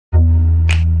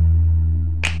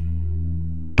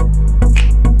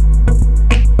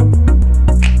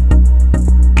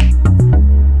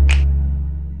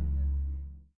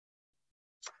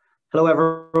Hello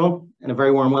everyone, and a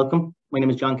very warm welcome. My name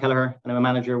is John Kelleher, and I'm a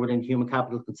manager within the Human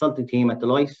Capital Consulting team at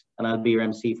Deloitte, and I'll be your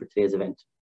MC for today's event.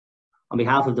 On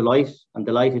behalf of Deloitte, I'm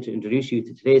delighted to introduce you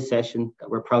to today's session that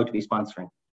we're proud to be sponsoring.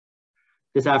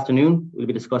 This afternoon, we'll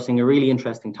be discussing a really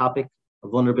interesting topic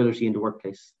of vulnerability in the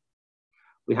workplace.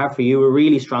 We have for you a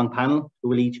really strong panel who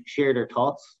will each share their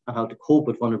thoughts on how to cope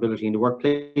with vulnerability in the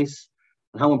workplace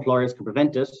and how employers can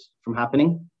prevent it from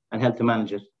happening and help to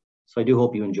manage it. So I do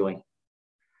hope you enjoy.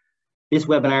 This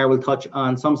webinar will touch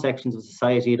on some sections of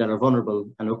society that are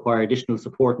vulnerable and require additional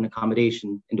support and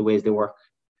accommodation in the ways they work.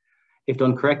 If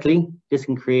done correctly, this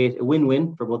can create a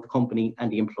win-win for both the company and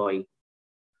the employee.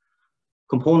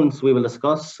 Components we will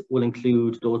discuss will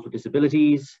include those with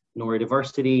disabilities,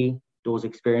 neurodiversity, those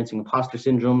experiencing imposter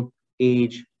syndrome,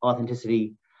 age,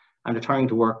 authenticity, and returning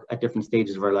to work at different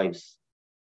stages of our lives.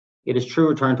 It is true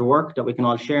return to work that we can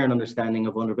all share an understanding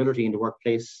of vulnerability in the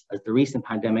workplace, as the recent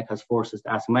pandemic has forced us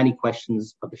to ask many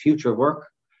questions of the future of work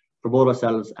for both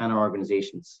ourselves and our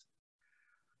organisations.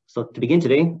 So to begin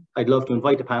today, I'd love to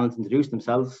invite the panel to introduce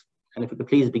themselves, and if we could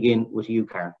please begin with you,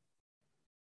 Karen.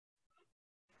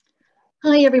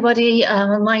 Hi everybody,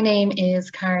 my name is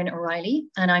Karen O'Reilly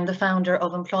and I'm the founder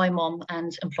of Employ Mum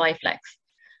and Employ Flex.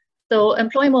 So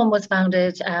Employ Mum was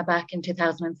founded back in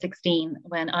 2016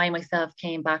 when I myself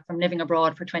came back from living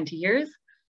abroad for 20 years.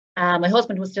 My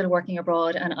husband was still working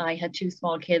abroad and I had two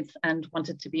small kids and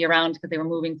wanted to be around because they were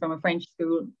moving from a French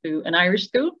school to an Irish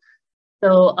school.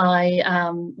 So I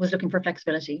was looking for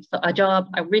flexibility. So a job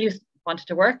I really wanted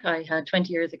to work. I had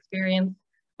 20 years experience.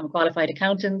 I'm a qualified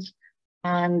accountant.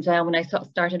 And when I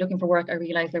started looking for work, I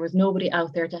realized there was nobody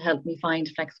out there to help me find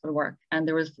flexible work. And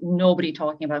there was nobody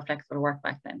talking about flexible work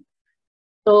back then.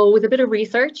 So with a bit of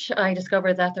research, I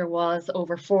discovered that there was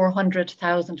over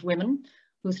 400,000 women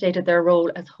who stated their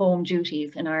role as home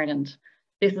duties in Ireland.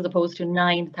 This is opposed to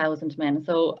 9,000 men.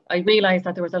 So I realized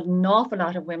that there was an awful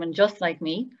lot of women just like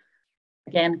me,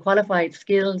 again, qualified,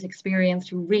 skilled, experienced,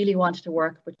 who really wanted to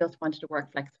work, but just wanted to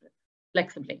work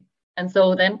flexibly. And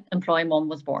so then Employ Mum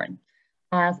was born.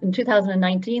 In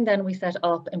 2019, then we set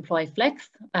up Employ Flex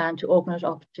to open it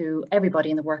up to everybody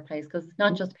in the workplace, because it's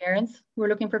not just parents who are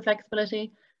looking for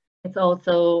flexibility, it's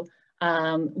also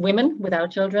women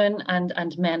without children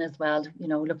and men as well, you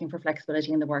know, looking for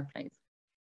flexibility in the workplace.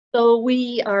 So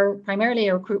we are primarily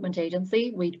a recruitment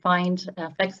agency. We find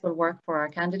flexible work for our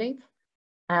candidates.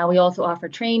 We also offer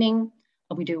training,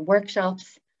 we do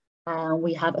workshops.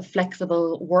 We have a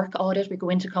flexible work audit. We go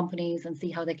into companies and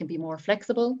see how they can be more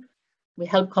flexible. We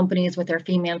help companies with their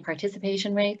female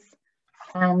participation rates,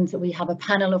 and we have a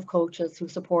panel of coaches who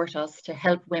support us to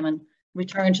help women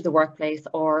return to the workplace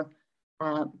or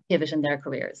pivot in their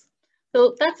careers.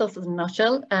 So that's us in a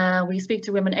nutshell. We speak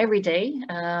to women every day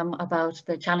about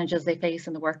the challenges they face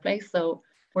in the workplace. So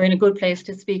we're in a good place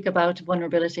to speak about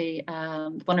vulnerability,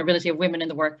 the vulnerability of women in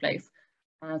the workplace.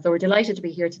 So we're delighted to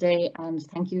be here today, and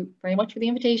thank you very much for the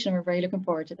invitation. We're very looking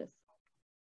forward to this.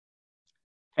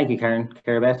 Thank you, Karen.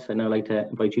 Kirabeth, I'd now like to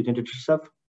invite you to introduce yourself.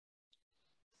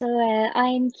 So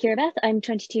I'm Kirabeth, I'm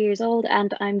 22 years old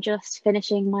and I'm just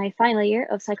finishing my final year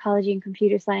of psychology and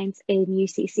computer science in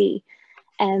UCC.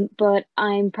 But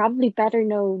I'm probably better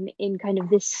known in kind of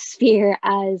this sphere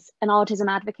as an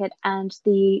autism advocate and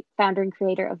the founder and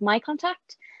creator of My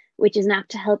Contact, which is an app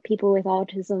to help people with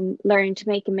autism learn to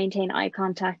make and maintain eye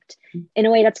contact in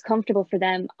a way that's comfortable for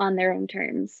them on their own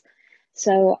terms.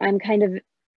 So I'm kind of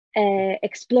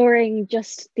exploring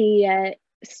just the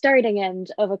starting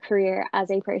end of a career as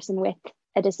a person with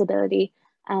a disability,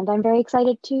 and I'm very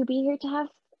excited to be here to have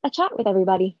a chat with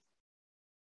everybody.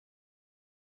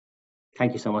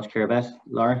 Thank you so much, Kirabeth.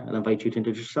 Laura, I'll invite you to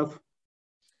introduce yourself.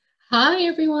 Hi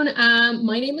everyone,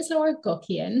 my name is Laura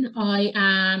Guckian. I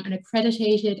am an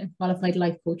accredited and qualified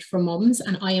life coach for mums,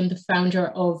 and I am the founder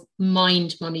of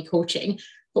Mind Mummy Coaching.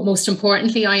 But most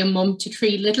importantly, I am mum to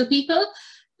 3 little people.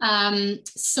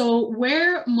 So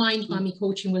where Mind Mummy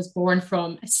Coaching was born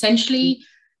from essentially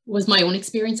was my own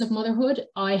experience of motherhood.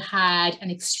 I had an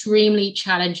extremely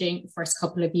challenging first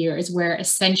couple of years where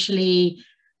essentially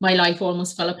my life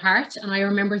almost fell apart. And I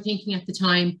remember thinking at the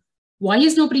time, why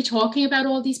is nobody talking about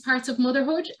all these parts of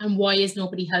motherhood and why is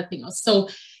nobody helping us? So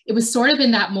it was sort of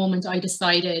in that moment I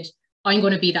decided I'm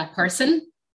going to be that person.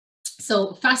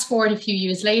 So fast forward a few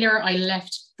years later, I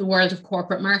left the world of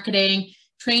corporate marketing,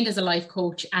 trained as a life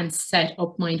coach and set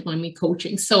up Mind Mummy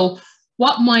Coaching. So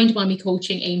what Mind Mummy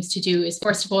Coaching aims to do is,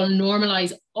 first of all,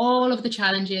 normalize all of the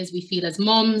challenges we feel as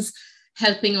mums,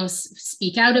 helping us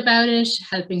speak out about it,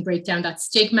 helping break down that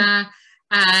stigma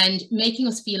and making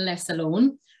us feel less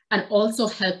alone. and also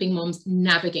helping mums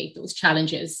navigate those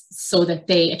challenges so that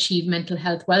they achieve mental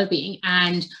health well-being.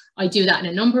 And I do that in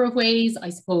a number of ways. I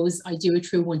suppose I do it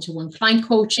through one-to-one client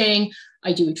coaching.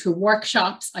 I do it through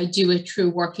workshops. I do it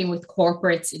through working with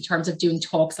corporates in terms of doing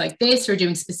talks like this or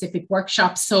doing specific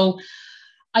workshops. So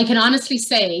I can honestly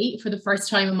say, for the first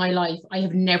time in my life, I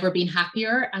have never been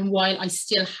happier. And while I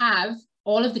still have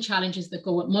all of the challenges that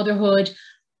go with motherhood,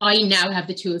 I now have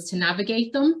the tools to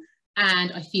navigate them.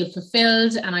 And I feel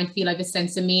fulfilled, and I feel I have a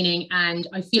sense of meaning, and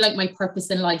I feel like my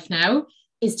purpose in life now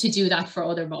is to do that for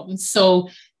other mums. So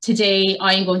today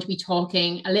I am going to be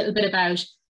talking a little bit about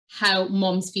how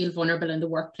mums feel vulnerable in the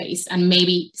workplace, and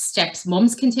maybe steps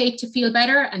mums can take to feel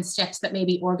better, and steps that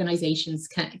maybe organizations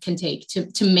can take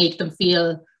to make them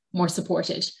feel more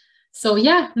supported. So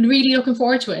yeah, really looking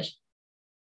forward to it.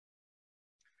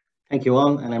 Thank you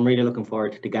all, and I'm really looking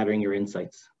forward to gathering your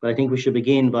insights. But I think we should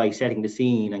begin by setting the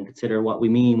scene and consider what we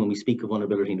mean when we speak of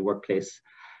vulnerability in the workplace,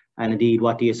 and indeed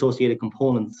what the associated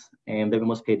components that we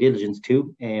must pay diligence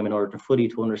to in order to fully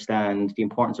to understand the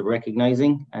importance of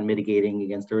recognising and mitigating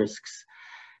against the risks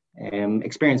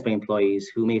experienced by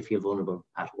employees who may feel vulnerable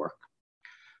at work.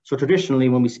 So traditionally,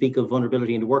 when we speak of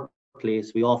vulnerability in the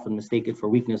workplace, we often mistake it for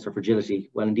weakness or fragility,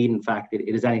 when indeed, in fact,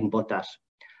 it is anything but that.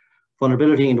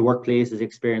 Vulnerability in the workplace is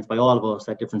experienced by all of us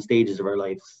at different stages of our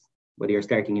lives, whether you're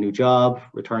starting a new job,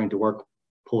 returning to work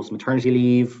post-maternity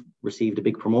leave, received a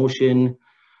big promotion,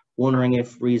 wondering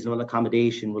if reasonable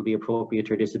accommodation will be appropriate to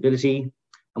your disability,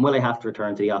 and will I have to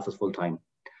return to the office full time?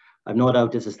 I've no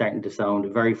doubt this is starting to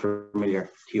sound very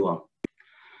familiar to you all.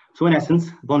 So in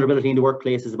essence, vulnerability in the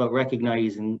workplace is about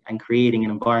recognizing and creating an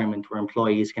environment where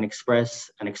employees can express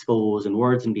and expose in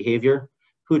words and behavior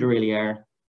who they really are,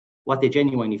 what they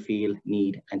genuinely feel,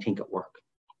 need, and think at work.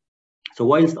 So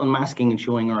whilst unmasking and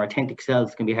showing our authentic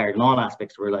selves can be hard in all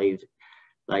aspects of our lives,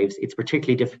 it's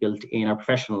particularly difficult in our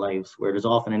professional lives, where there's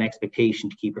often an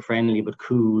expectation to keep a friendly but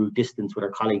cool distance with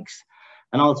our colleagues,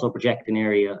 and also project an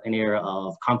area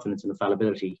of confidence and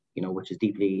infallibility, which is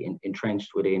deeply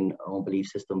entrenched within our own belief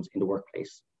systems in the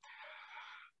workplace.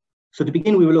 So to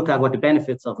begin, we will look at what the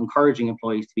benefits of encouraging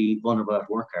employees to be vulnerable at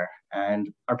work are. And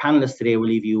our panelists today will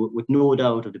leave you with no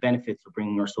doubt of the benefits of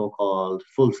bringing our so-called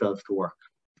full selves to work,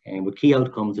 and with key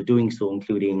outcomes of doing so,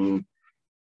 including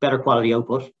better quality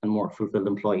output and more fulfilled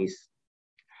employees.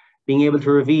 Being able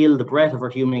to reveal the breadth of our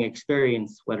human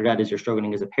experience, whether that is you're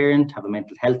struggling as a parent, have a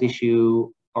mental health issue,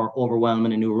 or overwhelmed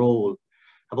in a new role,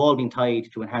 have all been tied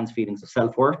to enhanced feelings of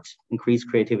self-worth, increased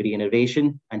creativity and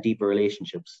innovation, and deeper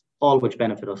relationships, all which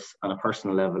benefit us on a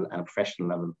personal level and a professional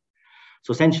level.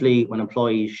 So essentially, when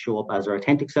employees show up as their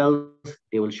authentic selves,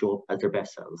 they will show up as their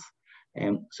best selves.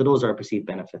 So those are perceived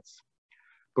benefits.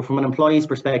 But from an employee's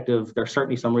perspective, there are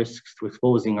certainly some risks to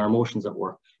exposing our emotions at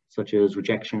work, such as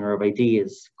rejection of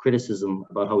ideas, criticism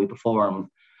about how we perform,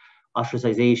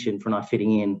 ostracization for not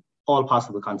fitting in, all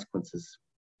possible consequences.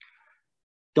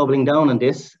 Doubling down on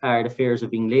this are the fears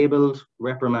of being labelled,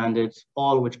 reprimanded,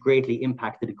 all which greatly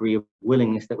impact the degree of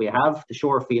willingness that we have to show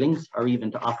our feelings, or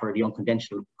even to offer the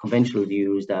conventional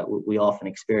views that we often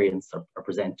experience or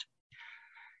present.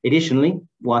 Additionally,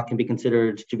 what can be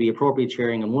considered to be appropriate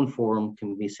sharing in one forum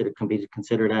can be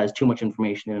considered as too much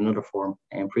information in another forum,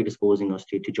 and predisposing us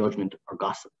to judgment or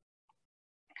gossip.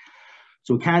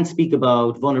 So we can't speak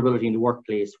about vulnerability in the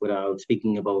workplace without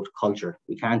speaking about culture.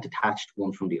 We can't detach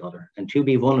one from the other. And to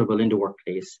be vulnerable in the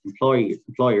workplace,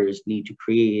 employers need to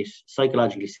create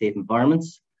psychologically safe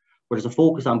environments where there's a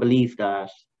focus on belief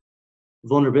that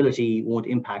vulnerability won't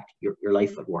impact your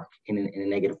life at work in a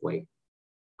negative way.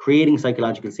 Creating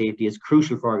psychological safety is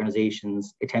crucial for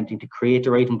organizations attempting to create the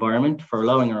right environment for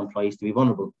allowing our employees to be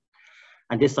vulnerable.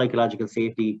 And this psychological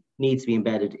safety needs to be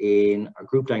embedded in our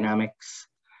group dynamics.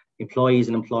 Employees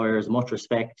and employers must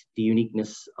respect the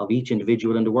uniqueness of each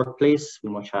individual in the workplace. We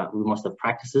must have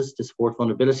practices to support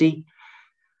vulnerability.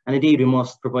 And indeed, we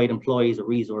must provide employees with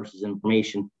resources and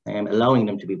information, allowing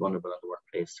them to be vulnerable in the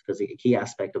workplace, because a key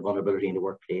aspect of vulnerability in the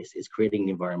workplace is creating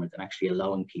the environment and actually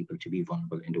allowing people to be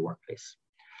vulnerable in the workplace.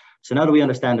 So now that we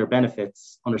understand our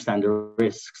benefits, understand the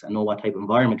risks, and know what type of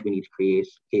environment we need to create,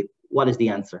 what is the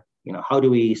answer? How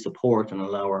do we support and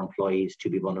allow our employees to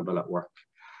be vulnerable at work?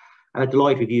 And at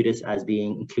Deloitte, we view this as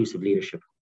being inclusive leadership.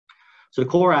 So the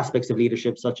core aspects of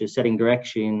leadership, such as setting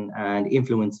direction and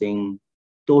influencing,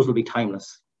 those will be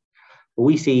timeless. But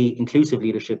we see inclusive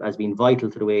leadership as being vital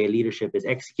to the way leadership is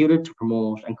executed to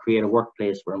promote and create a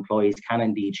workplace where employees can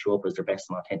indeed show up as their best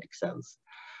and authentic selves.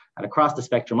 And across the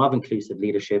spectrum of inclusive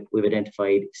leadership, we've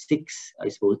identified 6,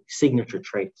 signature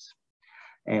traits.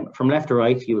 From left to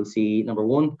right, you will see number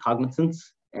 1,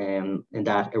 cognizance, in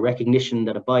that a recognition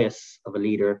that a bias of a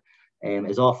leader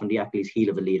is often the Achilles heel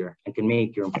of a leader and can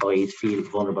make your employees feel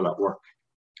vulnerable at work.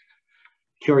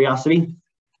 Curiosity,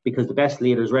 because the best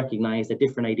leaders recognize that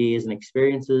different ideas and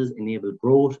experiences enable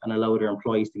growth and allow their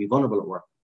employees to be vulnerable at work.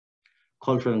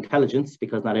 Cultural intelligence,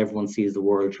 because not everyone sees the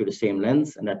world through the same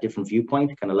lens, and that different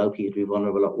viewpoint can allow people to be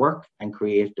vulnerable at work and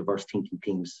create diverse thinking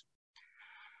teams.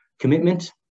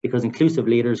 Commitment, because inclusive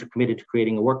leaders are committed to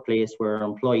creating a workplace where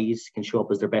employees can show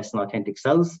up as their best and authentic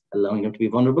selves, allowing them to be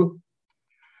vulnerable.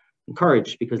 And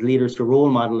courage, because leaders who role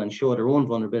model and show their own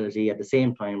vulnerability at the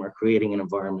same time are creating an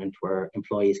environment where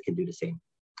employees can do the same.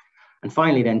 And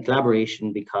finally then,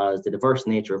 collaboration, because the diverse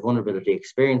nature of vulnerability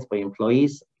experienced by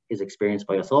employees is experienced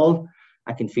by us all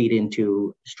and can feed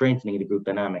into strengthening the group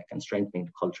dynamic and strengthening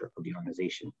the culture of the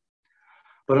organization.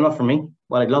 But enough from me.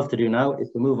 What I'd love to do now is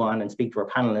to move on and speak to our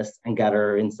panelists and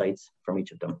gather insights from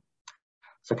each of them.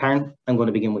 So Karen, I'm going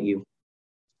to begin with you.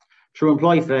 Through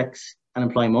Employee Flex and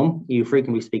Employee Mum, you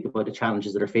frequently speak about the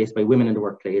challenges that are faced by women in the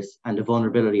workplace and the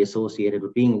vulnerability associated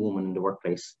with being a woman in the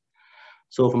workplace.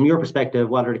 So from your perspective,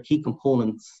 what are the key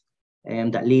components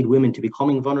that lead women to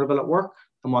becoming vulnerable at work,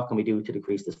 and what can we do to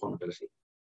decrease this vulnerability?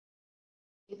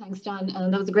 Thanks, John.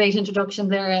 That was a great introduction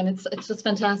there, and it's just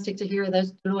fantastic to hear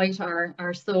that Deloitte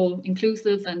are so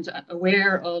inclusive and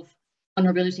aware of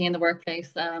vulnerability in the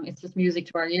workplace. It's just music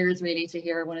to our ears, really, to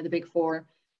hear one of the big four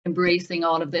embracing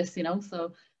all of this, you know,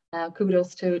 so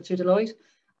kudos to Deloitte.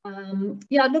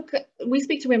 Yeah, look, we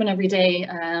speak to women every day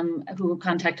who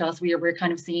contact us. We're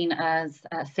kind of seen as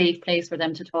a safe place for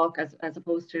them to talk as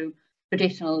opposed to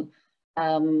traditional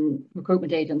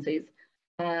recruitment agencies.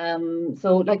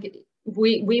 So like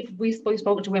we've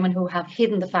spoken to women who have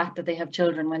hidden the fact that they have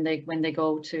children when they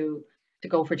go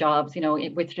for jobs, you know,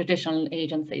 with traditional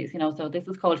agencies, you know, so this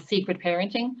is called secret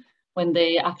parenting, when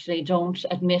they actually don't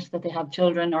admit that they have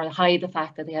children or hide the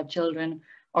fact that they have children,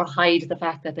 or hide the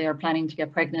fact that they are planning to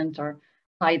get pregnant, or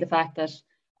hide the fact that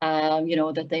you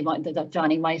know, that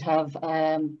Johnny might have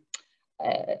a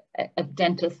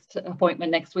dentist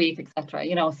appointment next week, etc.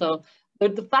 You know, so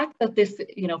the fact that this,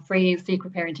 you know, phrase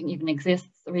secret parenting even exists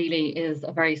really is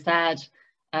a very sad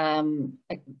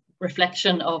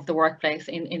reflection of the workplace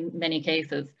in many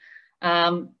cases.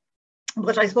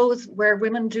 But I suppose where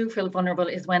women do feel vulnerable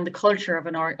is when the culture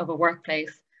of a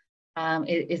workplace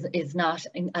is not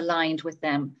aligned with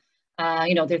them.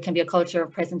 You know, there can be a culture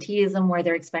of presenteeism where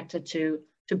they're expected to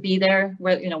be there,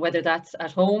 you know, whether that's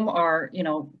at home or, you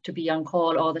know, to be on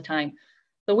call all the time.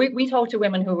 So we talk to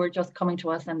women who were just coming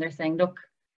to us and they're saying, look,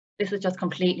 this is just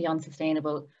completely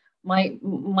unsustainable. My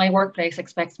workplace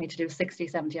expects me to do 60,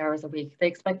 70 hours a week. They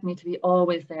expect me to be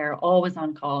always there, always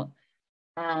on call.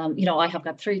 You know, I have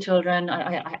got 3 children.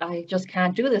 I just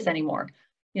can't do this anymore.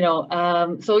 You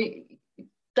know, so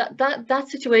that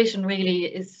situation really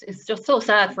is just so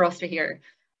sad for us to hear.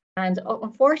 And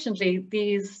unfortunately,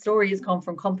 these stories come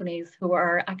from companies who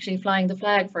are actually flying the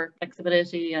flag for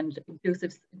flexibility and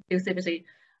inclusivity,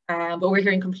 but we're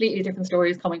hearing completely different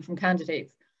stories coming from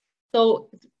candidates. So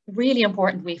it's really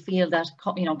important we feel that,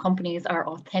 you know, companies are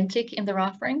authentic in their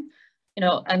offering, you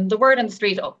know, and the word on the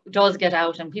street does get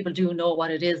out and people do know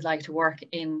what it is like to work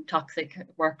in toxic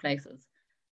workplaces.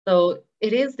 So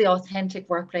it is the authentic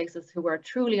workplaces who are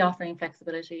truly offering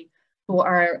flexibility, who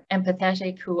are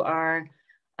empathetic, who are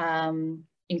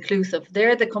inclusive.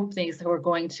 They're the companies who are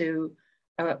going to,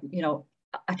 you know,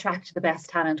 attract the best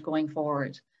talent going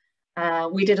forward.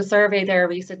 We did a survey there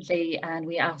recently, and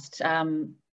we asked,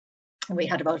 we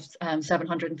had about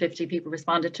 750 people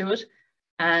responded to it,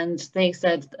 and they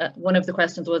said one of the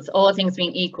questions was, all things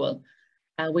being equal,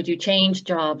 would you change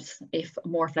jobs if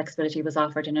more flexibility was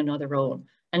offered in another role?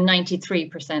 And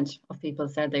 93% of people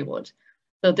said they would.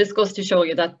 So this goes to show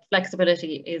you that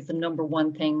flexibility is the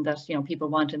 #1 thing that, you know, people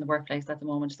want in the workplace at the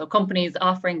moment. So companies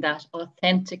offering that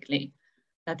authentically,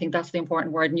 I think that's the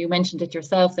important word. And you mentioned it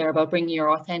yourself there about bringing your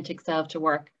authentic self to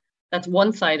work. That's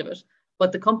one side of it,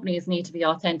 but the companies need to be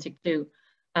authentic too.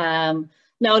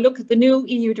 Now look, at the new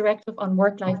EU directive on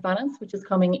work-life balance, which is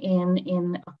coming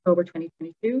in October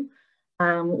 2022,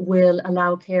 will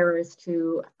allow carers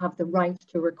to have the right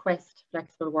to request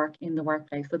flexible work in the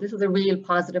workplace. So this is a real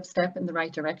positive step in the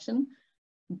right direction.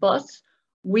 But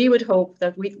we would hope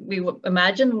that we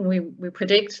imagine, we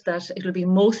predict that it will be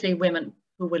mostly women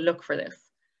who will look for this.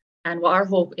 And our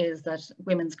hope is that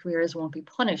women's careers won't be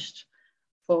punished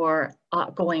for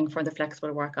going for the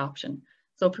flexible work option.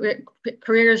 So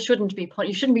careers shouldn't be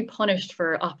punished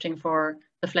for opting for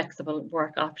the flexible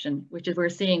work option, which is we're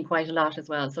seeing quite a lot as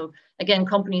well. So again,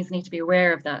 companies need to be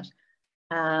aware of that.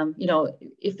 You know,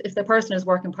 if the person is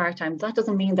working part-time, that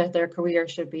doesn't mean that their career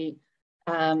should be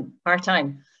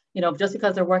part-time. just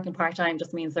because they're working part-time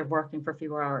just means they're working for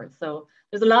fewer hours. So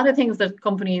there's a lot of things that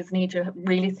companies need to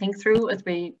really think through as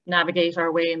we navigate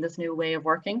our way in this new way of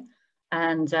working.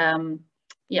 And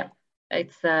we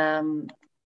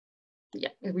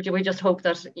just hope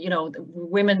that,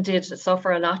 women did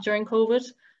suffer a lot during COVID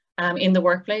in the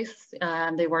workplace.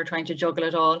 They were trying to juggle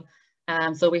it all.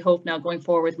 So we hope now going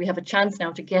forward, we have a chance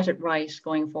now to get it right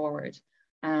going forward.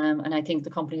 And I think the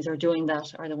companies who are doing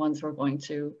that are the ones who are going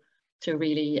to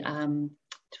really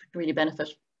benefit.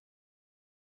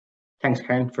 Thanks,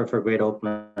 Karen, for a great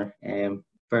opener.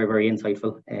 Very, very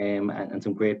insightful, and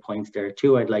some great points there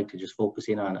too. I'd like to just focus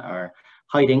in on our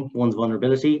hiding one's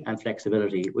vulnerability and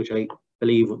flexibility, which I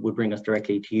believe would bring us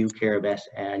directly to you, Kirabeth,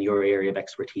 and your area of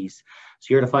expertise.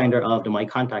 So you're the founder of the My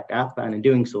Contact app, and in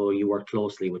doing so, you work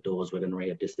closely with those with an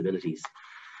array of disabilities.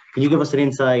 Can you give us an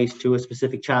insight to a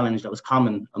specific challenge that was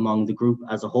common among the group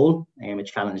as a whole, a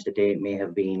challenge that they may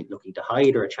have been looking to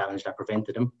hide, or a challenge that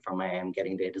prevented them from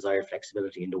getting the desired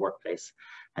flexibility in the workplace,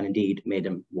 and indeed made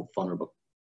them more vulnerable?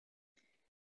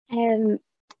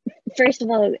 First of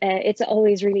all, it's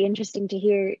always really interesting to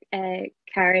hear,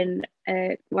 Karen,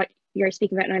 what you're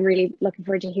speaking about, and I'm really looking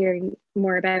forward to hearing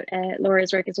more about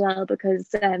Laura's work as well, because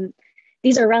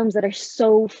these are realms that are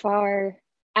so far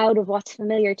out of what's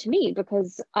familiar to me,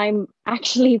 because I'm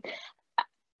actually,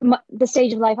 the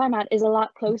stage of life I'm at is a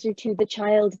lot closer to the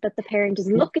child that the parent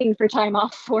is looking for time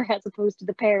off for, as opposed to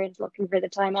the parent looking for the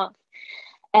time off.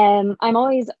 I'm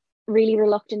always really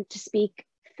reluctant to speak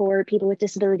for people with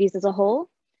disabilities as a whole,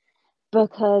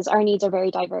 because our needs are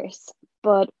very diverse.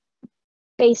 But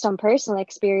based on personal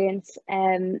experience,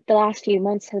 the last few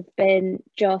months have been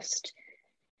just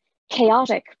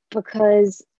chaotic,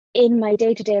 because in my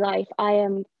day-to-day life, I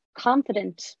am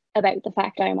confident about the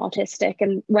fact I am autistic.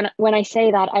 And when I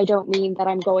say that, I don't mean that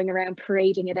I'm going around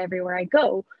parading it everywhere I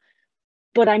go,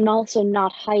 but I'm also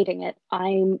not hiding it.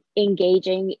 I'm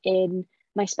engaging in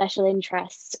my special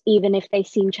interests, even if they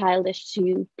seem childish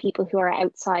to people who are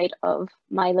outside of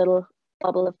my little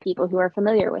bubble of people who are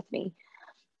familiar with me.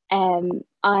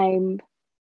 I'm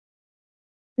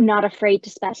not afraid to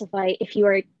specify, if you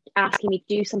are asking me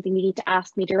to do something, you need to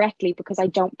ask me directly, because I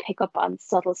don't pick up on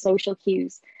subtle social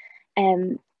cues.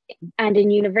 And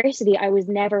in university, I was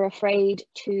never afraid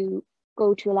to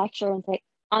go to a lecturer and say,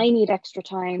 I need extra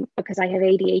time because I have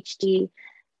ADHD.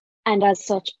 And as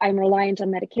such, I'm reliant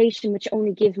on medication, which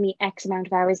only give me X amount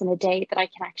of hours in a day that I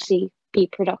can actually be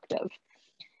productive.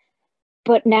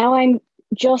 But now I'm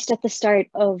just at the start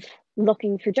of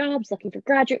looking for jobs, looking for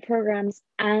graduate programs.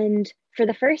 And for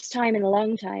the first time in a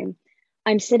long time,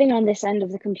 I'm sitting on this end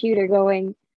of the computer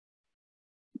going,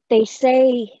 they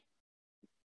say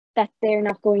that they're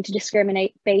not going to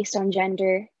discriminate based on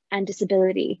gender and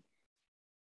disability.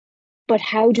 But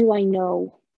how do I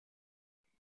know?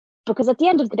 Because at the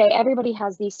end of the day, everybody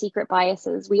has these secret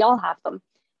biases. We all have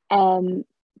them,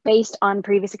 based on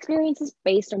previous experiences,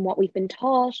 based on what we've been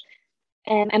taught.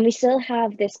 And we still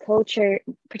have this culture,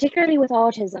 particularly with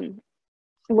autism,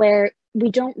 where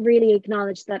we don't really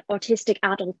acknowledge that autistic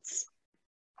adults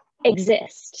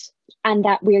exist and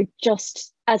that we're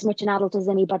just as much an adult as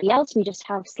anybody else. We just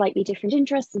have slightly different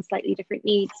interests and slightly different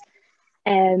needs.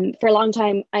 For a long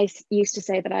time, I used to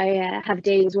say that I have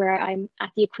days where I'm at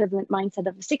the equivalent mindset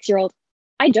of a 6-year-old.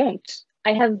 I don't.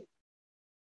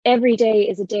 Every day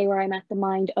is a day where I'm at the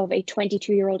mind of a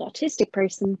 22-year-old autistic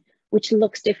person, which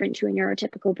looks different to a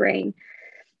neurotypical brain.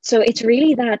 So it's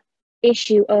really that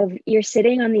issue of you're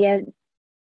sitting on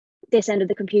this end of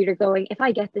the computer going, if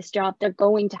I get this job, they're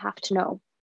going to have to know.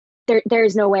 There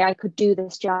is no way I could do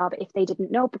this job if they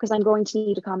didn't know, because I'm going to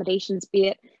need accommodations, be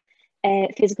it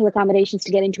physical accommodations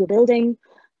to get into a building,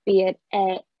 be it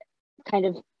kind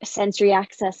of sensory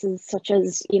accesses such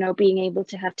as, being able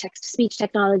to have text-to-speech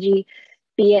technology,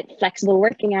 be it flexible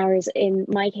working hours. In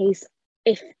my case,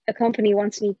 if a company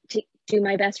wants me to do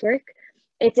my best work,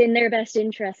 it's in their best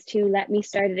interest to let me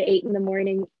start at 8 in the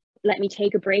morning, let me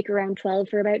take a break around 12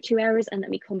 for about 2 hours, and let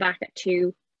me come back at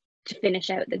 2 to finish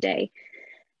out the day.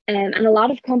 And a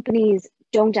lot of companies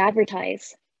don't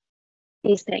advertise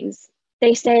these things.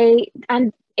 They say,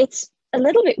 and it's a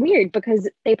little bit weird because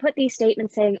they put these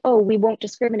statements saying, oh, we won't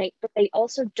discriminate, but they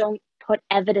also don't put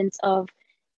evidence of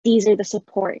these are the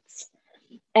supports.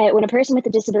 When a person with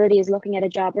a disability is looking at a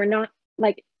job, we're not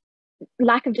like,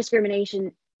 lack of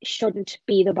discrimination shouldn't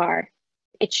be the bar.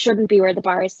 It shouldn't be where the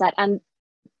bar is set. And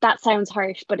that sounds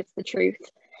harsh, but it's the truth.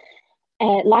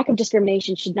 Lack of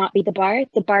discrimination should not be the bar.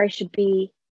 The bar should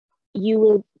be, you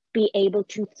will be able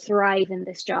to thrive in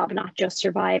this job, not just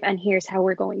survive. And here's how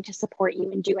we're going to support you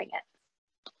in doing it.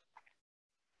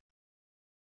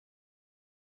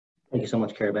 Thank you so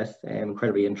much, Carabeth.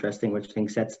 Incredibly interesting, which I think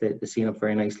sets the scene up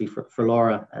very nicely for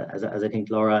Laura, as I think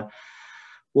Laura,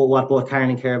 what both Karen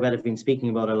and Carabeth have been speaking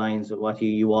about aligns with what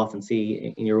you often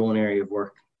see in your own area of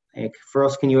work. For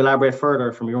us, can you elaborate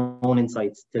further from your own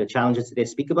insights to the challenges that they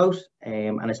speak about,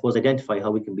 and I suppose identify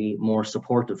how we can be more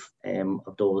supportive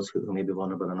of those who may be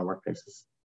vulnerable in our workplaces?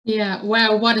 Yeah,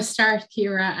 wow, what a start,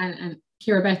 Ciara and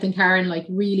Carabeth and Karen, like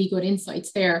really good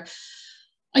insights there.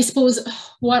 I suppose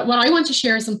what I want to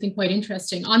share is something quite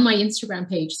interesting on my Instagram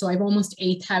page. So I have almost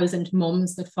 8,000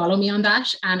 mums that follow me on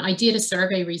that. And I did a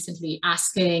survey recently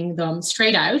asking them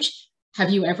straight out, have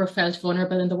you ever felt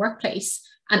vulnerable in the workplace?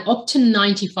 And up to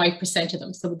 95% of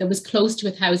them, so there was close to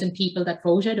 1,000 people that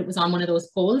voted. It was on one of those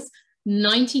polls.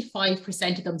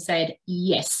 95% of them said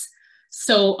yes.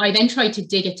 So I then tried to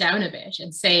dig it down a bit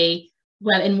and say,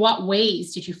 well, in what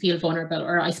ways did you feel vulnerable?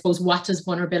 Or I suppose, what does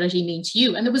vulnerability mean to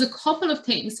you? And there was a couple of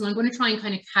things. So I'm going to try and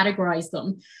kind of categorize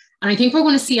them. And I think we're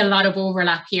going to see a lot of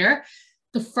overlap here.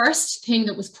 The first thing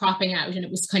that was cropping out, and it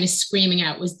was kind of screaming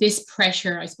out, was this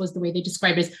pressure. I suppose the way they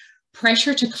describe it is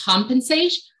pressure to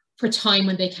compensate for time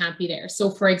when they can't be there.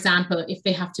 So for example, if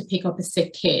they have to pick up a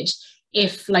sick kid,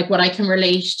 if like what I can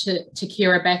relate to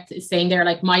Carabeth is saying there,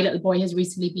 like my little boy has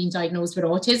recently been diagnosed with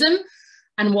autism.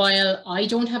 And while I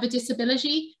don't have a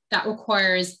disability, that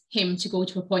requires him to go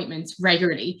to appointments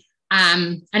regularly.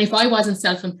 And if I wasn't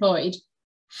self-employed,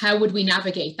 how would we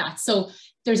navigate that? So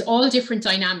there's all different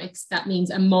dynamics. That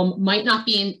means a mum might not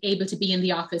be able to be in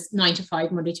the office 9 to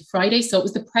 5, Monday to Friday. So it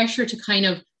was the pressure to kind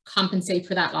of compensate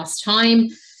for that lost time.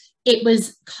 It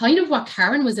was kind of what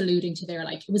Karen was alluding to there.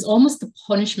 Like it was almost the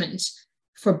punishment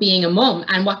for being a mum.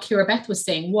 And what Carabeth was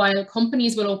saying, while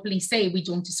companies will openly say we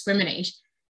don't discriminate,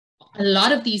 a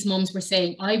lot of these mums were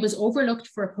saying, I was overlooked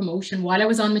for a promotion while I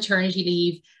was on maternity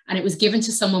leave, and it was given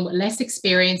to someone with less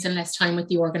experience and less time with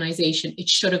the organization. It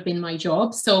should have been my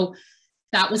job. So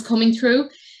that was coming through.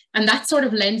 And that sort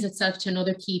of lends itself to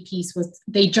another key piece, was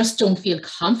they just don't feel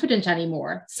confident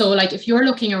anymore. So like if you're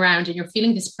looking around and you're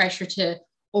feeling this pressure to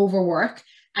overwork,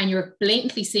 and you're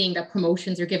blatantly seeing that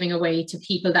promotions are giving away to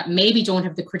people that maybe don't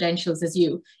have the credentials as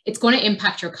you, it's going to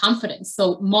impact your confidence.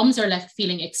 So mums are left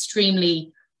feeling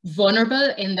extremely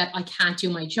vulnerable in that I can't do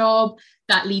my job.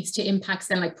 That leads to impacts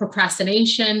then like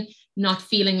procrastination, not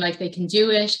feeling like they can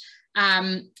do it.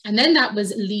 And then that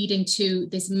was leading to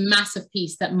this massive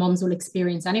piece that mums will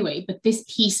experience anyway, but this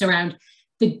piece around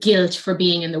the guilt for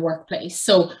being in the workplace.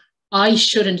 So I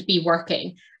shouldn't be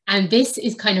working. And this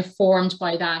is kind of formed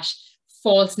by that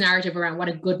false narrative around what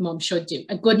a good mum should do.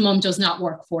 A good mum does not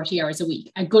work 40 hours a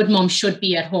week. A good mum should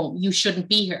be at home. You shouldn't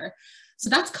be here. So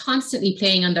that's constantly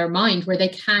playing on their mind, where they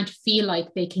can't feel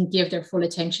like they can give their full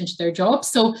attention to their job.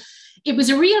 So it was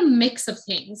a real mix of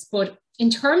things. But in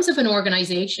terms of an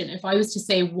organization, if I was to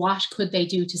say, what could they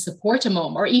do to support a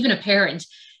mum or even a parent,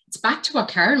 it's back to what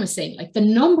Karen was saying. Like the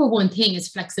number one thing is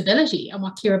flexibility, and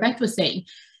what Carabeth was saying.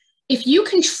 If you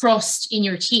can trust in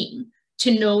your team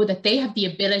to know that they have the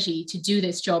ability to do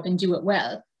this job and do it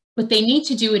well, but they need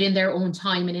to do it in their own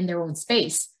time and in their own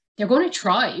space, they're going to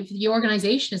thrive. The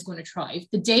organization is going to thrive.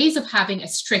 The days of having a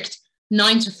strict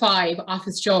 9 to 5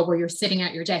 office job where you're sitting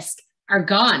at your desk are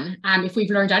gone. If we've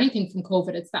learned anything from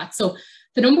COVID, it's that. So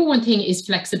the number one thing is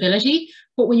flexibility.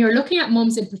 But when you're looking at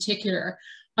mums in particular,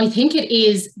 I think it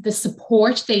is the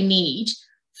support they need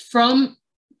from,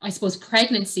 I suppose,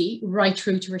 pregnancy right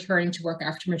through to returning to work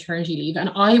after maternity leave. And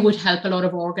I would help a lot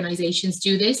of organizations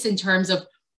do this in terms of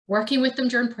working with them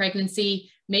during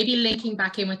pregnancy, maybe linking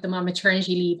back in with them on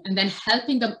maternity leave, and then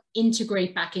helping them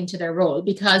integrate back into their role.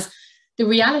 Because the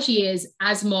reality is,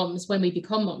 as mums, when we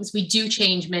become mums, we do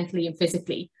change mentally and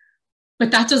physically.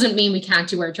 But that doesn't mean we can't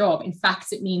do our job. In fact,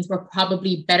 it means we're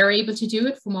probably better able to do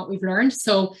it from what we've learned.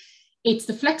 So it's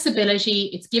the flexibility,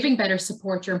 it's giving better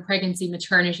support during pregnancy,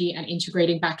 maternity, and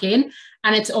integrating back in.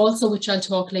 And it's also, which I'll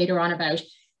talk later on about,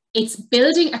 it's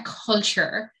building a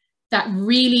culture that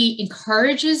really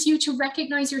encourages you to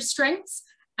recognize your strengths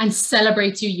and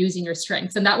celebrates you using your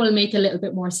strengths. And that will make a little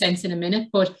bit more sense in a minute,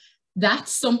 but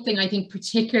that's something I think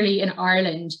particularly in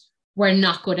Ireland, we're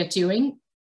not good at doing.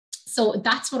 So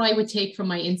that's what I would take from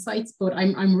my insights, but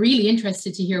I'm really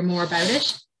interested to hear more about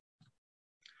it.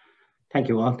 Thank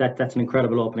you all. That's an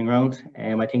incredible opening round.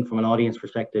 I think from an audience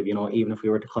perspective, you know, even if we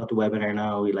were to cut the webinar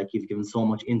now, you've given so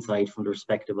much insight from the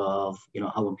perspective of, you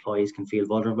know, how employees can feel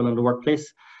vulnerable in the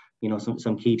workplace. You know,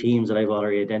 some key themes that I've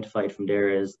already identified from there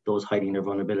is those hiding their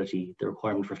vulnerability, the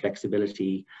requirement for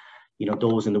flexibility, you know,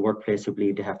 those in the workplace who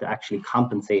believe they have to actually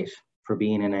compensate for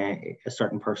being in a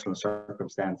certain personal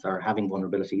circumstance or having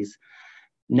vulnerabilities,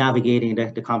 navigating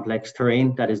the complex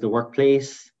terrain that is the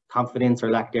workplace, confidence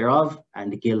or lack thereof,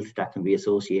 and the guilt that can be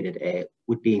associated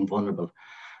with being vulnerable.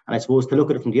 And I suppose to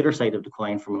look at it from the other side of the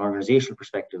coin, from an organizational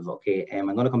perspective, okay, I'm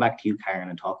going to come back to you, Karen,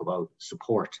 and talk about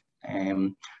support.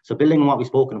 So building on what we've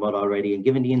spoken about already and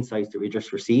given the insights that we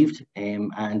just received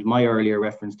and my earlier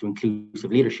reference to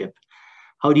inclusive leadership,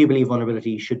 how do you believe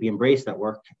vulnerability should be embraced at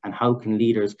work, and how can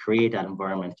leaders create that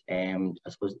environment, I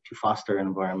suppose, to foster an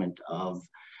environment of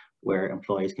where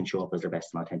employees can show up as their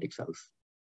best and authentic selves?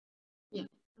 Yeah,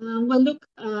 well, look,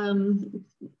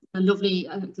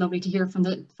 lovely to hear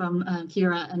from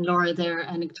Ciara and Laura there,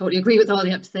 and I totally agree with all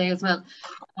you have to say as well.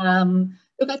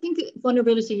 Look, I think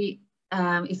vulnerability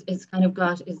is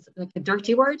like a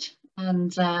dirty word,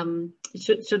 and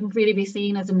it shouldn't really be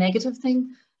seen as a negative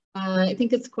thing. I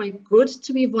think it's quite good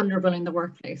to be vulnerable in the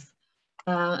workplace,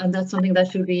 and that's something that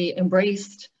should be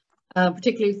embraced,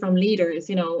 particularly from leaders.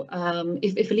 You know,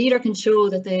 if a leader can show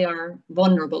that they are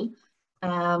vulnerable,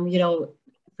 you know,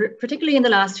 particularly in the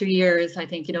last 2 years, I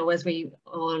think, you know, as we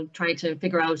all tried to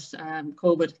figure out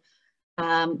COVID,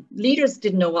 leaders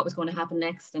didn't know what was going to happen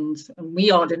next, and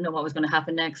we all didn't know what was going to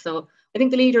happen next. So I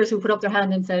think the leaders who put up their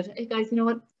hand and said, hey guys, you know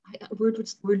what,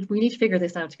 we need to figure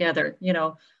this out together. You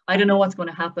know, I don't know what's going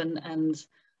to happen, and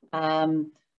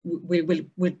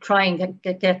we'll try and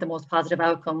get the most positive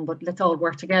outcome, but let's all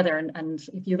work together. And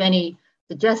if you have any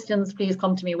suggestions, please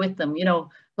come to me with them. You know,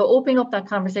 but opening up that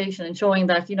conversation and showing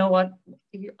that, you know what,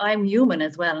 I'm human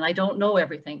as well, and I don't know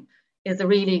everything, is a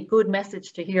really good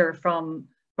message to hear from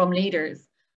leaders.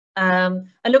 And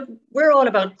look, we're all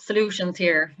about solutions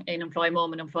here in Employ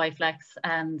Mum and Employ Flex,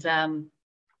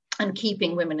 and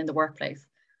keeping women in the workplace.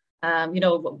 You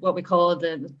know, what we call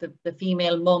the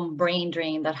female mum brain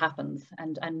drain that happens,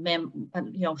 and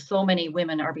you know, so many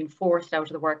women are being forced out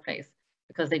of the workplace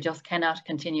because they just cannot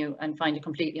continue and find it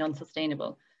completely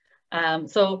unsustainable.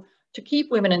 So to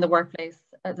keep women in the workplace,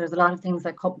 there's a lot of things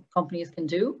that companies can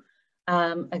do.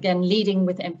 Again, leading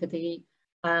with empathy,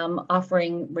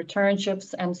 offering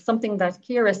returnships, and something that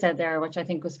Ciara said there, which I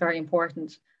think was very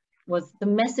important, was the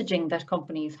messaging that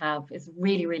companies have is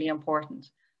really, really important.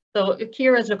 So if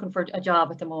Ciara's looking for a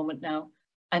job at the moment now,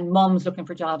 and Mum's looking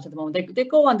for jobs at the moment, they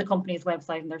go on the company's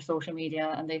website and their social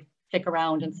media, and they click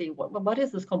around and see what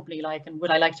is this company like, and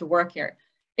would I like to work here?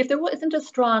 If there isn't a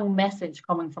strong message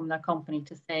coming from that company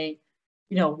to say,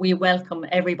 you know, we welcome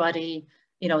everybody,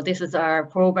 you know, this is our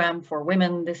program for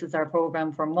women, this is our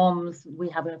program for mums, we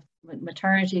have a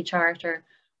maternity charter,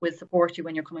 we'll support you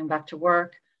when you're coming back to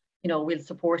work, you know, we'll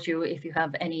support you if you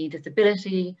have any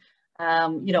disability,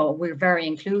 you know, we're very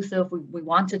inclusive, we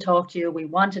want to talk to you, we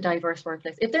want a diverse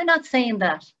workplace. If they're not saying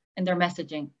that in their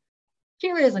messaging,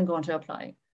 Ciara isn't going to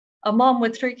apply. A mom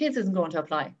with 3 kids isn't going to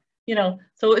apply, you know.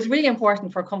 So it's really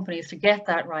important for companies to get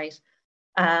that right,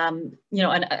 you know,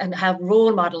 and have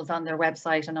role models on their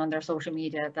website and on their social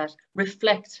media that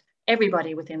reflect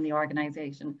everybody within the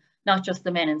organization, not just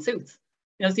the men in suits.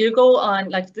 You know, so you go on,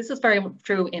 like, this is very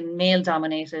true in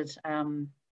male-dominated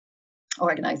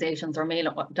organizations or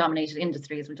male-dominated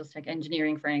industries. We'll just take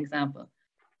engineering for an example.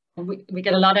 And we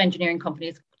get a lot of engineering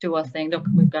companies to us saying, look,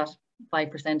 we've got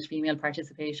 5% female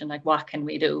participation, like, what can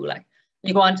we do? Like,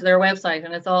 you go onto their website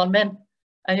and it's all men,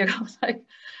 and you're like,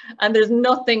 and there's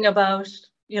nothing about,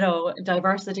 you know,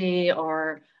 diversity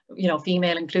or, you know,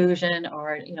 female inclusion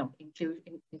or, you know,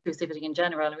 inclusivity in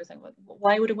general. I was like, well,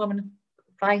 why would a woman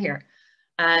apply here?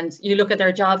 And you look at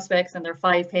their job specs and they're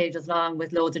 5 pages long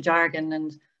with loads of jargon,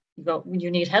 and you go,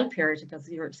 you need help here, because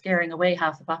you're scaring away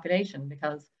half the population.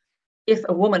 Because if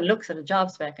a woman looks at a job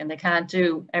spec and they can't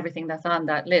do everything that's on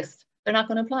that list, they're not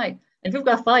going to apply. If you've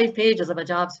got 5 pages of a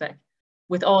job spec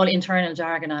with all internal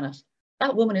jargon on it,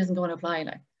 that woman isn't going to apply.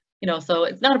 Like, you know, so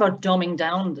it's not about dumbing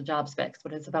down the job specs,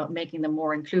 but it's about making them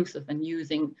more inclusive and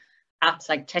using apps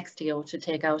like Textio to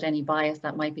take out any bias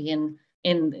that might be in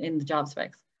the job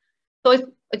specs.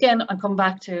 So again, I'm coming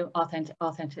back to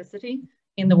authenticity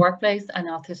in the workplace, and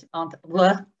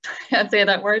can't say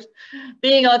that word,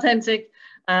 being authentic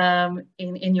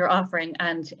in your offering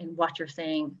and in what you're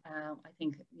saying. I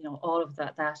think, you know, all of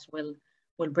that will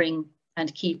bring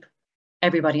and keep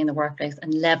everybody in the workplace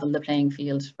and level the playing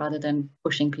field, rather than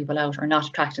pushing people out or not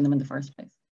attracting them in the first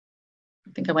place.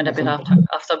 I think I went a bit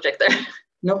off subject there.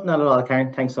 No, not at all,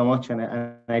 Karen. Thanks so much. And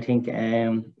I think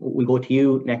we go to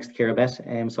you next, Ciara Beth.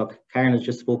 So Karen has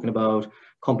just spoken about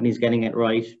companies getting it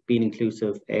right, being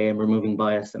inclusive, removing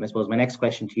bias. And I suppose my next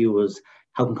question to you was,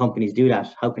 how can companies do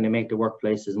that? How can they make their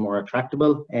workplaces more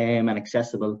attractable and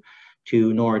accessible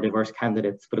to neurodiverse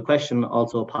candidates? But a question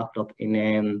also popped up in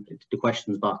the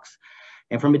questions box.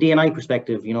 And from a D&I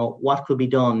perspective, you know, what could be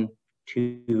done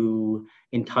to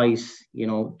entice, you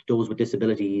know, those with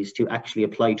disabilities to actually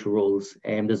apply to roles?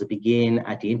 Does it begin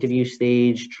at the interview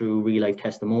stage through real life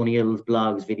testimonials,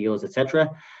 blogs, videos,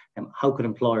 etc.? How could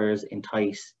employers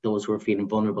entice those who are feeling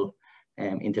vulnerable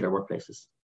into their workplaces?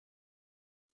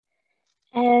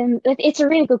 It's a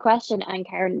really good question, and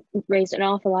Karen raised an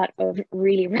awful lot of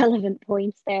really relevant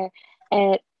points there.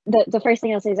 The first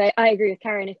thing I'll say is I agree with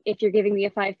Karen. If you're giving me a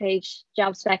 5-page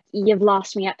job spec, you've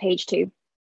lost me at page 2.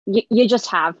 You just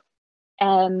have.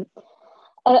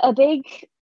 A big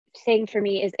thing for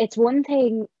me is it's one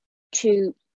thing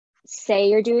to say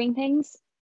you're doing things,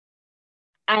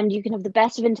 and you can have the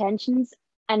best of intentions,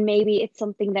 and maybe it's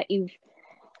something that you've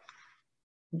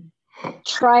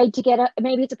tried to get up,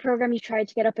 maybe it's a program you tried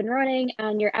to get up and running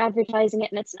and you're advertising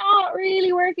it and it's not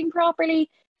really working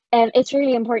properly. And it's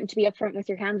really important to be upfront with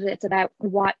your candidates about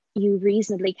what you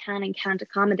reasonably can and can't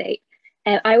accommodate.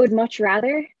 I would much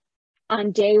rather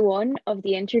on day 1 of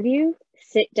the interview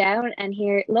sit down and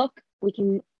hear, look, we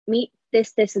can meet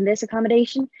this, this, and this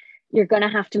accommodation. You're going to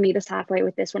have to meet us halfway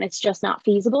with this one. It's just not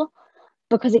feasible.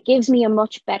 Because it gives me a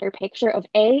much better picture of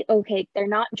okay, they're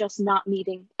not just not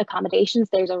meeting accommodations.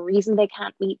 There's a reason they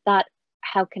can't meet that.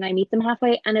 How can I meet them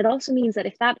halfway? And it also means that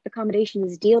if that accommodation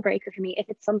is a deal breaker for me, if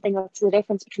it's something that's the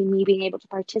difference between me being able to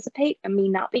participate and me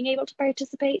not being able to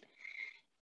participate,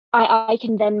 I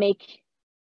can then make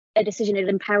a decision. It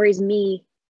empowers me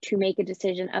to make a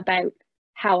decision about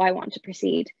how I want to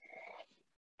proceed.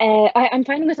 I'm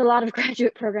finding with a lot of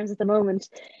graduate programs at the moment,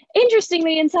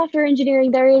 interestingly, in software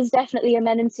engineering, there is definitely a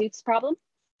men in suits problem.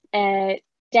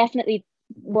 Definitely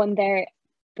one there,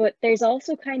 but there's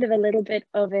also kind of a little bit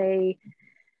of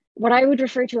what I would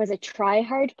refer to as a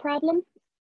try-hard problem,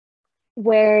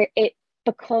 where it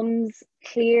becomes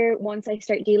clear once I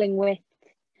start dealing with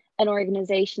an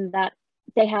organization that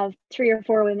they have 3 or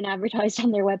 4 women advertised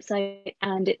on their website,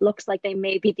 and it looks like they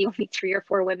may be the only 3 or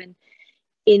 4 women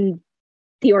in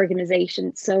the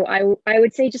organization. So I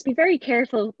would say just be very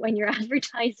careful when you're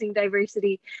advertising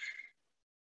diversity.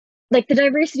 Like, the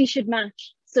diversity should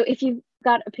match. So if you've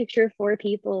got a picture of 4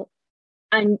 people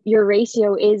and your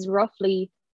ratio is roughly,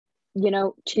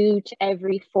 2 to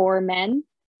every 4 men,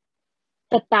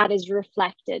 that is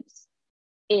reflected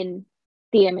in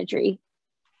the imagery.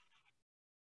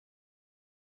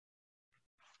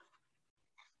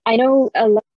 I know a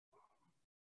lot.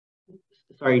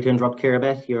 Sorry to interrupt,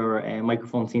 Kirabeth, your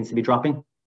microphone seems to be dropping.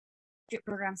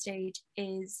 Program stage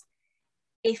is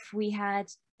if we had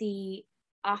the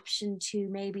option to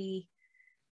maybe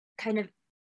kind of,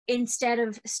 instead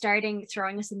of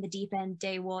throwing us in the deep end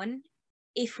day 1,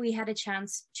 if we had a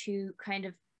chance to kind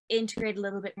of integrate a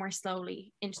little bit more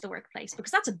slowly into the workplace,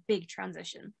 because that's a big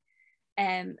transition.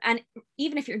 And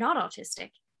even if you're not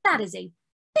autistic, that is a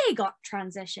big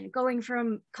transition, going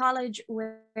from college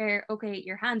where, okay,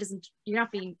 your hand you're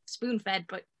not being spoon fed,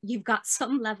 but you've got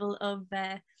some level of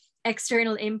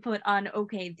external input on,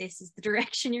 okay, this is the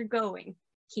direction you're going,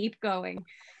 keep going,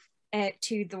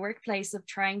 to the workplace of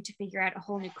trying to figure out a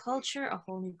whole new culture, a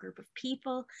whole new group of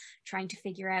people, trying to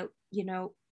figure out,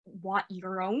 what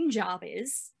your own job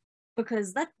is.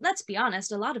 Because let's be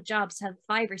honest, a lot of jobs have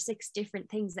 5 or 6 different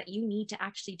things that you need to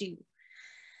actually do.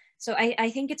 So I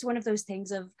think it's one of those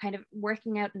things of kind of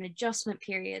working out an adjustment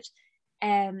period.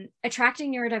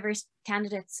 Attracting neurodiverse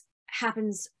candidates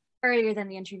happens earlier than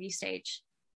the interview stage.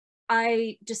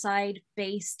 I decide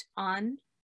based on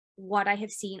what I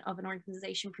have seen of an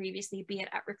organization previously, be it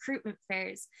at recruitment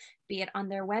fairs, be it on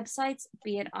their websites,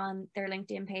 be it on their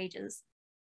LinkedIn pages.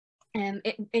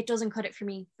 It doesn't cut it for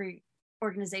me for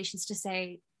organizations to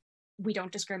say, we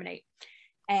don't discriminate.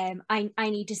 I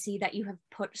need to see that you have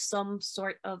put some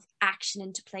sort of action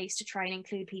into place to try and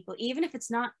include people, even if it's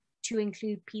not to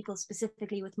include people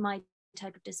specifically with my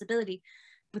type of disability,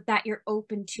 but that you're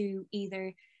open to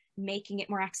either making it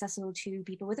more accessible to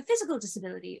people with a physical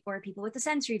disability, or people with a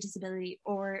sensory disability,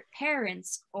 or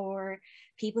parents, or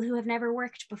people who have never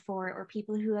worked before, or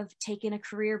people who have taken a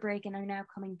career break and are now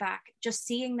coming back. Just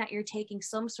seeing that you're taking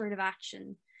some sort of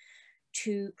action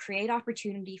to create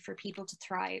opportunity for people to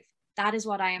thrive. That is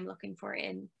what I am looking for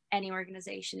in any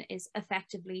organization, is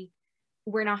effectively,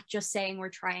 we're not just saying we're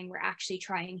trying, we're actually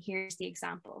trying. Here's the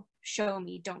example. Show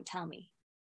me, don't tell me.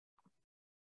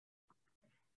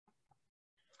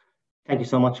 Thank you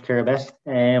so much, Kirabeth.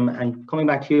 And coming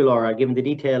back to you, Laura, given the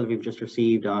detail we've just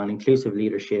received on inclusive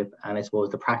leadership and I suppose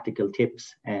the practical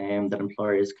tips that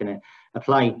employers can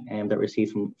apply that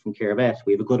received from Kirabeth,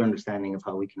 we have a good understanding of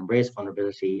how we can embrace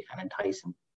vulnerability and entice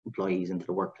employees into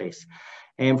the workplace.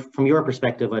 From your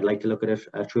perspective, I'd like to look at it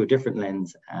through a different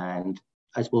lens and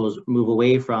I suppose move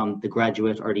away from the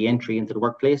graduate or the entry into the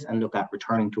workplace and look at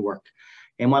returning to work.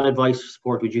 And what advice or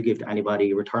support would you give to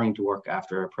anybody returning to work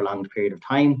after a prolonged period of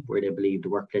time where they believe the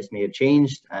workplace may have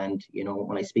changed? And, you know,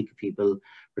 when I speak to people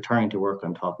returning to work,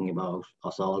 I'm talking about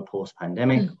us all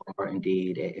post-pandemic or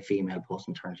indeed a female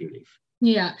post-maternity leave.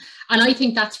 Yeah, and I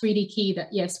think that's really key, that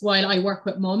yes, while I work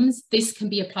with mums, this can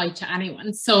be applied to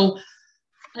anyone. So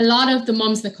a lot of the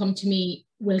mums that come to me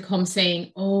will come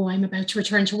saying, oh, I'm about to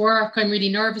return to work, I'm really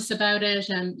nervous about it.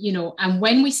 And, you know, and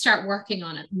when we start working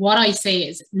on it, what I say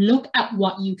is look at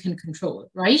what you can control,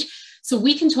 right? So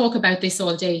we can talk about this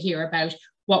all day here about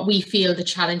what we feel the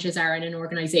challenges are in an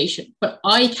organization, but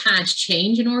I can't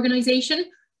change an organization.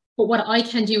 But what I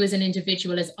can do as an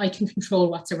individual is I can control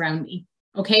what's around me.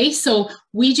 Okay, so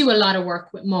we do a lot of work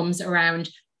with mums around,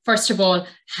 first of all,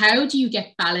 how do you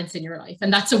get balance in your life?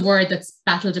 And that's a word that's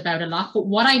battled about a lot. But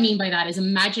what I mean by that is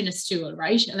imagine a stool,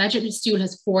 right? Imagine a stool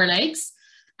has 4 legs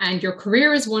and your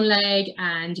career is one leg.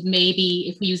 And maybe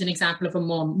if we use an example of a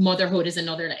mum, motherhood is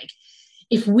another leg.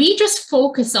 If we just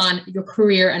focus on your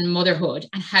career and motherhood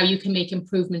and how you can make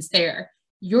improvements there,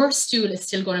 your stool is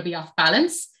still going to be off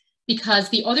balance because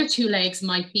the other 2 legs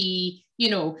might be, you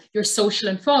know, your social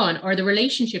and fun or the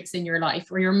relationships in your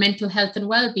life or your mental health and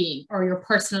well-being or your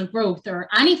personal growth or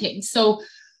anything. So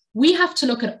we have to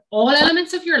look at all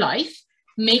elements of your life,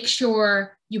 make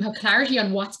sure you have clarity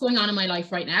on what's going on in my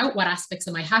life right now. What aspects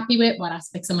am I happy with? What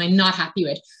aspects am I not happy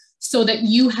with? So that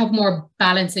you have more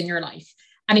balance in your life.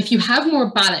 And if you have more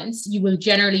balance, you will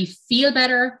generally feel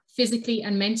better physically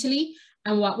and mentally.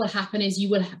 And what will happen is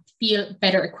you will feel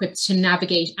better equipped to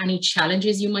navigate any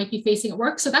challenges you might be facing at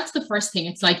work. So that's the first thing.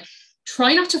 It's like,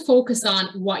 try not to focus on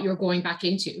what you're going back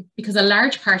into, because a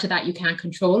large part of that you can't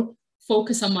control.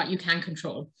 Focus on what you can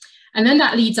control. And then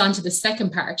that leads on to the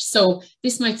second part. So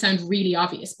this might sound really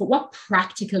obvious, but what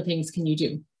practical things can you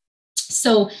do?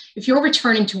 So if you're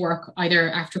returning to work, either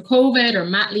after COVID or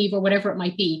mat leave or whatever it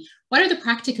might be, what are the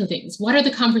practical things? What are the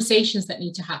conversations that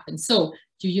need to happen? So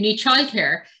do you need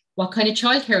childcare? What kind of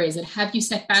childcare is it? Have you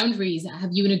set boundaries?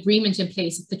 Have you an agreement in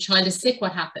place? If the child is sick,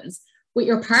 what happens? With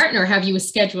your partner, have you a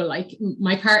schedule? Like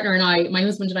my partner and I, my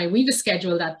husband and I, we have a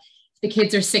schedule that if the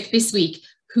kids are sick this week,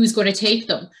 who's going to take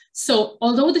them? So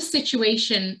although the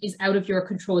situation is out of your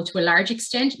control to a large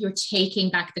extent, you're taking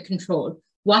back the control.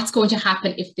 What's going to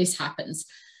happen if this happens?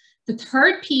 The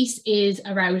third piece is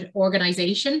around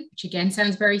organization, which again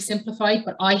sounds very simplified,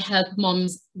 but I help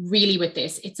mums really with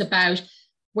this. It's about,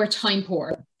 we're time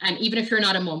poor. And even if you're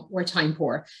not a mum, we're time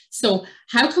poor. So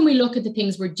how can we look at the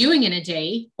things we're doing in a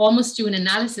day, almost do an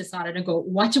analysis on it and go,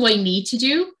 what do I need to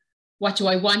do? What do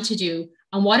I want to do?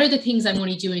 And what are the things I'm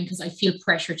only doing because I feel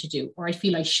pressure to do, or I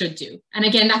feel I should do? And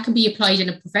again, that can be applied in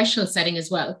a professional setting as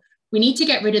well. We need to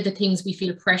get rid of the things we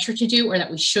feel pressure to do or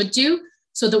that we should do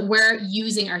so that we're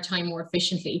using our time more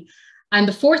efficiently. And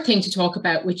the fourth thing to talk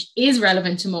about, which is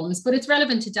relevant to mums, but it's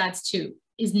relevant to dads too,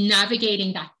 is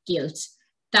navigating that guilt.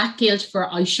 That guilt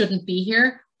for I shouldn't be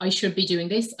here, I should be doing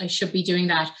this, I should be doing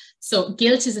that. So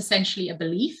guilt is essentially a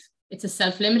belief. It's a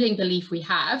self-limiting belief we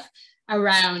have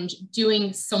around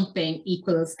doing something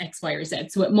equals X, Y, or Z.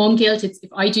 So with mum guilt, it's if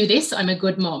I do this, I'm a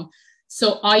good mum.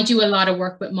 So I do a lot of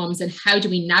work with mums and how do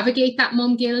we navigate that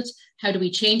mum guilt? How do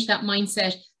we change that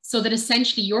mindset so that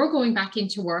essentially you're going back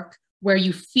into work where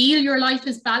you feel your life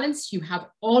is balanced, you have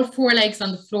all 4 legs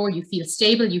on the floor, you feel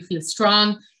stable, you feel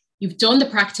strong, you've done the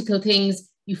practical things,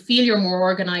 you feel you're more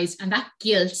organized, and that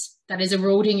guilt that is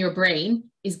eroding your brain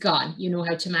is gone. You know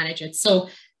how to manage it. So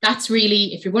that's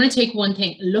really, if you're going to take one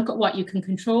thing, look at what you can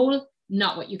control,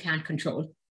 not what you can't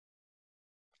control.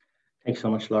 Thanks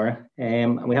so much, Laura.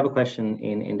 And we have a question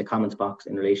in the comments box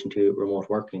in relation to remote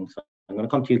working. So I'm going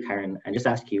to come to you, Karen, and just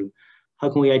ask you, how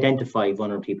can we identify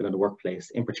vulnerable people in the workplace,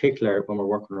 in particular when we're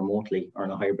working remotely or in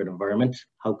a hybrid environment?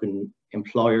 How can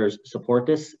employers support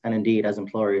this? And indeed, as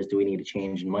employers, do we need a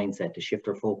change in mindset to shift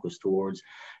our focus towards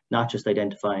not just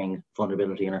identifying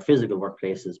vulnerability in our physical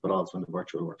workplaces, but also in the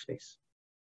virtual workspace?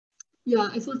 Yeah,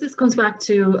 I suppose this comes back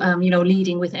to,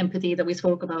 leading with empathy that we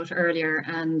spoke about earlier,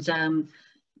 and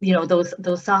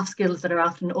those soft skills that are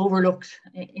often overlooked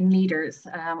in leaders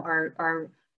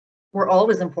were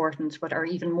always important, but are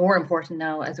even more important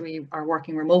now as we are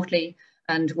working remotely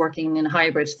and working in a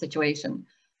hybrid situation.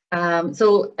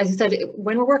 So as you said,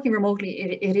 when we're working remotely,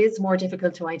 it is more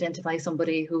difficult to identify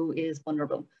somebody who is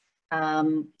vulnerable.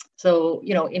 So,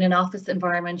 in an office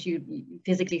environment, you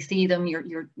physically see them,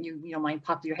 you might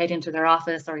pop your head into their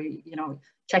office or,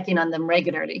 check in on them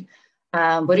regularly.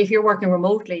 But if you're working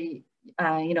remotely,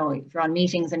 if you're on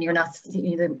meetings and you're not,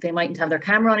 they mightn't have their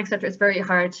camera on, etc. It's very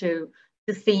hard to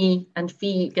see and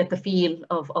get the feel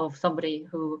of somebody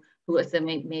who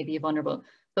may be vulnerable.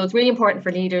 So it's really important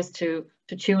for leaders to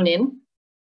tune in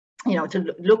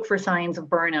to look for signs of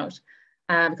burnout.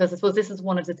 Because I suppose this is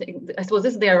one of the things, I suppose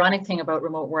this is the ironic thing about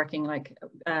remote working, like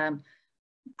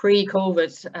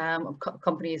pre-COVID,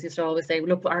 companies used to always say,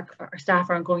 look, our staff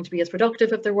aren't going to be as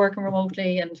productive if they're working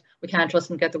remotely and we can't trust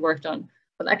them to get the work done.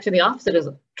 But actually the opposite is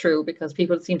true, because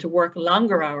people seem to work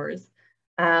longer hours.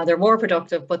 They're more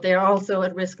productive, but they're also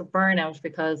at risk of burnout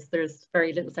because there's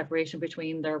very little separation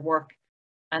between their work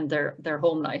and their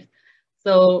home life.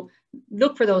 So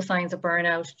look for those signs of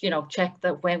burnout, check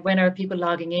that when are people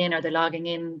logging in? Are they logging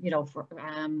in, for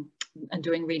and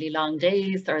doing really long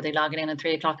days? Or are they logging in at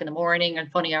 3 o'clock in the morning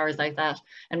and funny hours like that?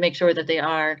 And make sure that they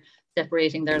are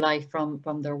separating their life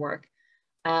from their work.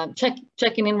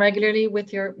 Checking in regularly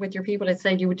with your people. I'd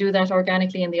say you would do that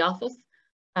organically in the office.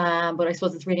 But I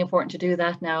suppose it's really important to do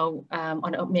that now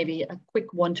on maybe a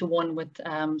quick one-to-one with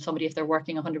somebody if they're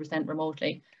working 100%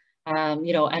 remotely. And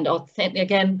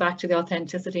again, back to the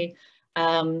authenticity.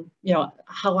 How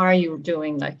are you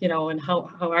doing? And how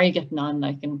are you getting on?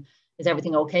 And is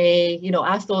everything okay?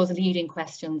 Ask those leading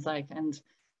questions,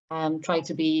 and try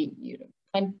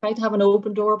to have an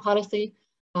open door policy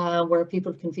where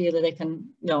people can feel that they can,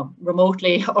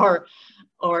 remotely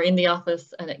or in the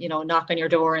office, knock on your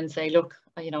door and say, look,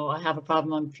 I have a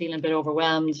problem. I'm feeling a bit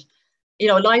overwhelmed.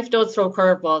 Life does throw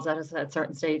curveballs at us at a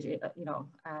certain stage.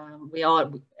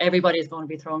 Everybody is going to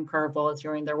be throwing curveballs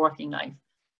during their working life.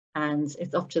 And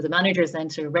it's up to the managers then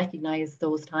to recognize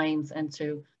those times and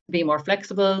to be more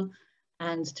flexible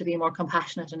and to be more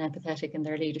compassionate and empathetic in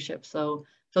their leadership. So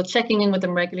checking in with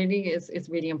them regularly is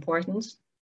really important.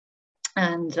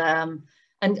 And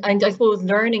I suppose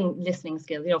learning listening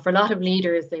skills. For a lot of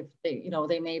leaders, they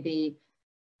may be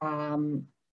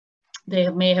they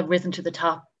may have risen to the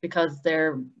top because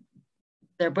they're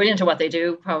brilliant at what they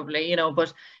do, probably,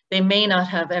 but they may not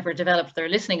have ever developed their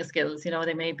listening skills.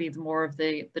 They may be more of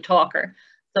the talker.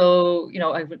 So,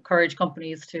 I would encourage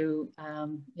companies to,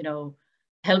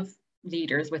 help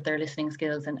leaders with their listening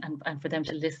skills and for them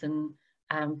to listen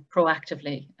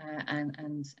proactively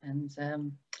and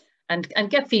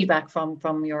get feedback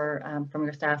from your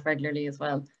staff regularly as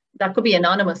well. That could be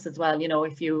anonymous as well.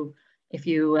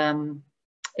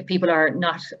 If people are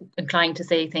not inclined to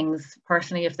say things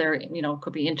personally, if they're,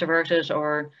 could be introverted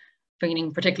or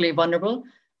feeling particularly vulnerable.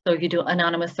 So if you do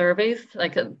anonymous surveys,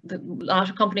 like a lot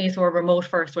of companies who are remote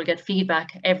first will get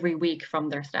feedback every week from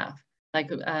their staff, like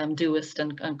Doist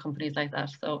and companies like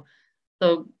that. So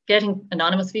getting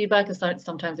anonymous feedback is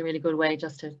sometimes a really good way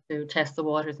just to test the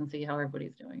waters and see how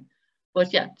everybody's doing.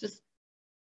 But yeah, just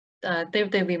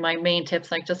they'd be my main tips,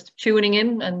 like just tuning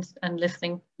in and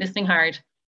listening hard.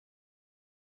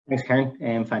 Thanks,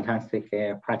 Karen. Fantastic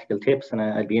practical tips, and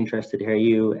I'd be interested to hear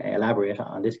you elaborate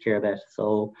on this, Ciara, bit.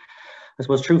 So I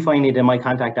suppose through finding the My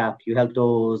Contact app, you help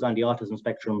those on the autism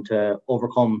spectrum to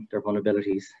overcome their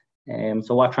vulnerabilities.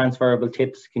 So what transferable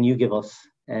tips can you give us,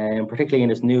 particularly in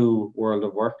this new world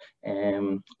of work,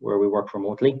 where we work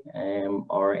remotely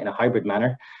or in a hybrid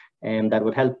manner, that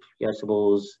would help, I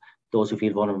suppose, those who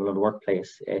feel vulnerable in the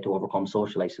workplace to overcome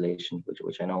social isolation,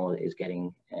 which I know is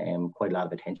getting quite a lot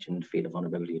of attention and feel of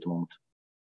vulnerability at the moment?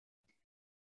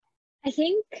 I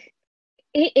think,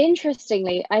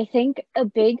 interestingly, I think a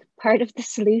big part of the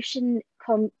solution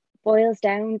boils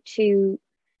down to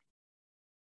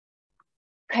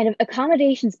kind of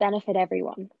accommodations benefit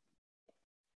everyone.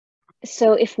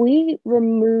 So if we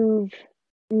remove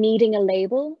needing a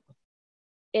label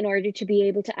in order to be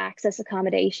able to access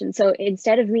accommodation. So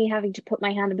instead of me having to put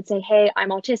my hand up and say, hey, I'm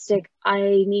autistic, I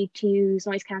need to use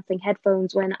noise cancelling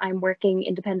headphones when I'm working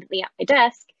independently at my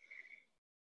desk,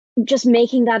 just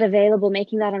making that available,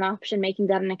 making that an option, making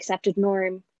that an accepted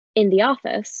norm in the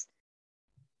office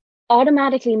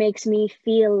automatically makes me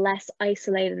feel less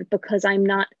isolated because I'm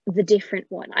not the different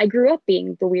one. I grew up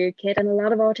being the weird kid, and a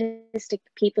lot of autistic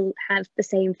people have the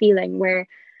same feeling where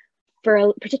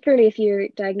particularly if you're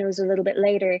diagnosed a little bit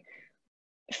later,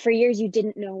 for years you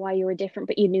didn't know why you were different,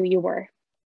 but you knew you were.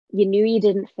 You knew you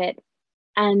didn't fit.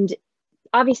 And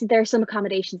obviously there are some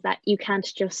accommodations that you can't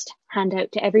just hand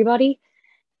out to everybody.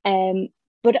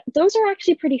 But those are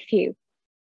actually pretty few.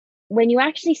 When you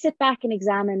actually sit back and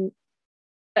examine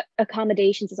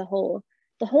accommodations as a whole,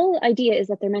 the whole idea is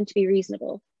that they're meant to be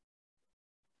reasonable.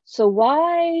 So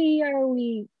why are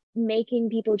we making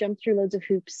people jump through loads of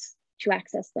hoops to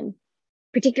access them?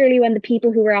 Particularly when the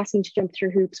people who are asking to jump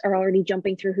through hoops are already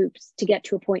jumping through hoops to get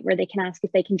to a point where they can ask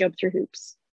if they can jump through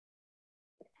hoops.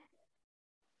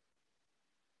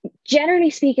 Generally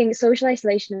speaking, social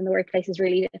isolation in the workplace is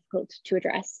really difficult to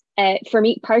address. For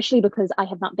me, partially because I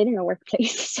have not been in a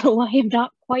workplace, so I am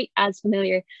not quite as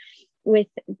familiar with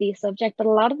the subject, but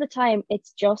a lot of the time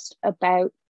it's just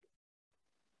about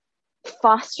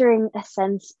fostering a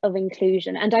sense of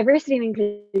inclusion. And diversity and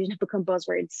inclusion have become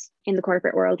buzzwords in the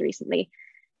corporate world recently.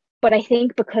 But I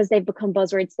think because they've become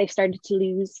buzzwords, they've started to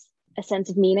lose a sense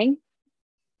of meaning.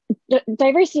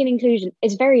 Diversity and inclusion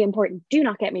is very important. Do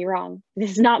not get me wrong.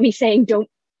 This is not me saying don't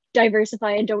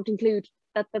diversify and don't include.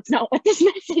 That's not what this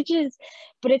message is.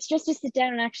 But it's just to sit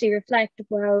down and actually reflect,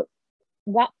 well,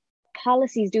 what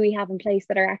policies do we have in place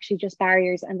that are actually just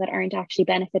barriers and that aren't actually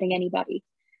benefiting anybody?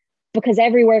 Because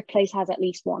every workplace has at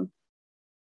least one.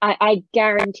 I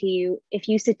guarantee you, if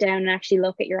you sit down and actually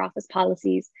look at your office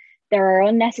policies, there are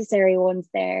unnecessary ones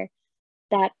there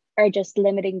that are just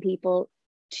limiting people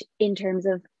in terms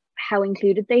of how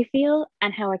included they feel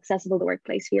and how accessible the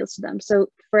workplace feels to them. So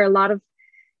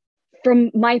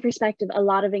from my perspective, a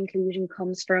lot of inclusion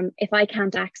comes from if I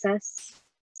can't access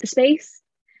the space,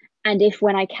 and if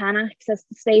when I can access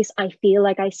the space, I feel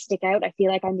like I stick out, I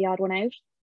feel like I'm the odd one out,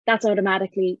 that's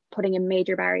automatically putting a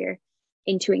major barrier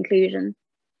into inclusion.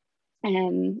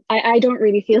 I don't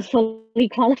really feel fully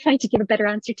qualified to give a better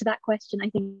answer to that question. I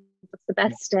think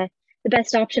that's the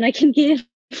best option I can give.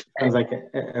 Sounds like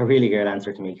a really great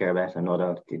answer to me, Carabeth, and no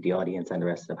doubt the audience and the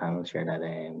rest of the panel share that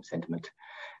sentiment.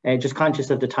 Just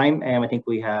conscious of the time, I think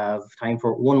we have time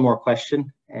for one more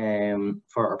question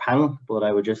for our panel, but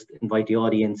I would just invite the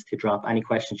audience to drop any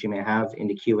questions you may have in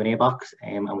the Q&A box,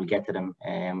 and we'll get to them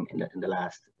in the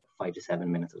last 5 to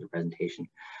 7 minutes of the presentation,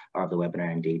 or of the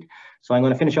webinar indeed. So I'm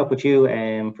going to finish up with you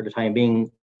for the time being,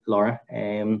 Laura,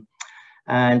 and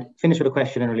finish with a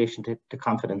question in relation to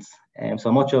confidence.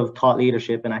 So much of thought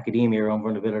leadership in academia around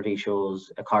vulnerability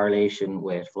shows a correlation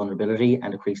with vulnerability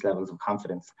and increased levels of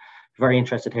confidence. Very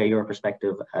interested to hear your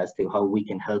perspective as to how we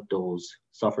can help those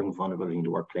suffering vulnerability in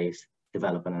the workplace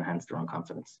develop and enhance their own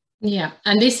confidence. Yeah,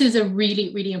 and this is a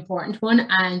really, really important one.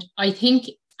 And I think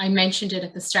I mentioned it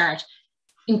at the start.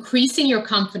 Increasing your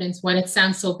confidence, while it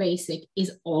sounds so basic,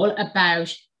 is all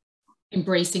about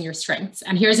embracing your strengths.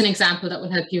 And here's an example that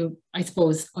will help you, I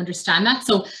suppose, understand that.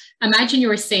 So imagine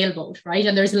you're a sailboat, right?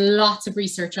 And there's lots of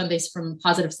research on this from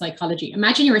positive psychology.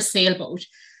 Imagine you're a sailboat,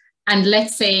 and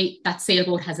let's say that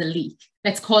sailboat has a leak.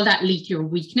 Let's call that leak your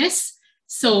weakness.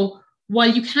 So while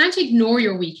you can't ignore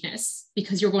your weakness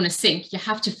because you're going to sink, you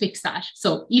have to fix that.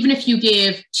 So even if you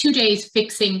give 2 days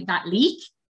fixing that leak,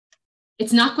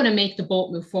 it's not going to make the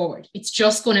boat move forward. It's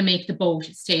just going to make the boat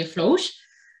stay afloat.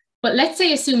 But let's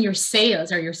say, assume your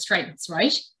sails are your strengths,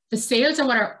 right? The sails are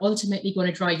what are ultimately going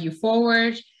to drive you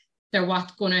forward. They're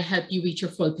what's going to help you reach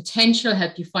your full potential,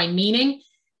 help you find meaning.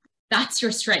 That's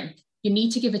your strength. You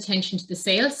need to give attention to the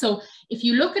sails. So if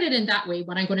you look at it in that way,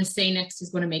 what I'm going to say next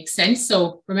is going to make sense.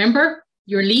 So remember,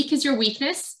 your leak is your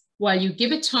weakness. While you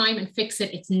give it time and fix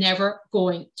it, it's never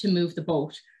going to move the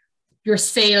boat. Your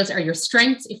sails are your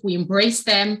strengths. If we embrace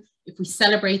them, if we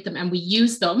celebrate them and we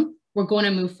use them, we're going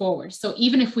to move forward. So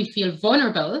even if we feel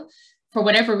vulnerable for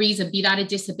whatever reason, be that a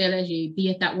disability,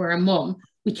 be it that we're a mum,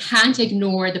 we can't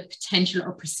ignore the potential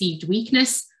or perceived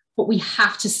weakness, but we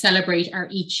have to celebrate our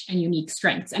each and unique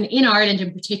strengths. And in Ireland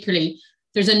in particularly,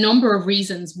 there's a number of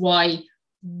reasons why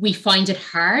we find it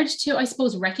hard to, I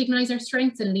suppose, recognize our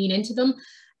strengths and lean into them.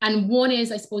 And one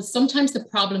is, I suppose, sometimes the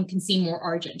problem can seem more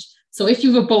urgent. So if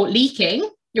you have a boat leaking,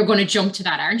 you're going to jump to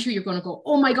that, aren't you? You're going to go,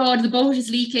 oh my God, the boat is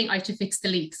leaking, I have to fix the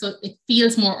leak. So it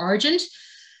feels more urgent.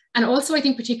 And also, I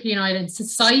think particularly in Ireland,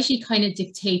 society kind of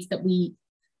dictates that we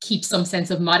keep some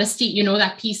sense of modesty. You know,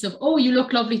 that piece of, oh, you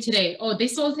look lovely today. Oh,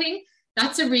 this whole thing,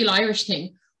 that's a real Irish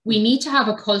thing. We need to have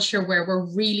a culture where we're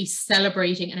really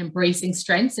celebrating and embracing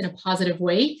strengths in a positive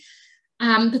way.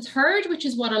 The third, which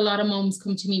is what a lot of mums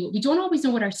come to me with, we don't always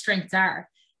know what our strengths are.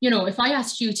 You know, if I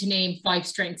asked you to name 5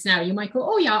 strengths now, you might go,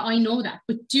 oh yeah, I know that.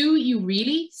 But do you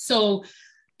really? So,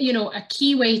 you know, a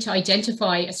key way to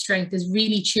identify a strength is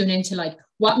really tune into like,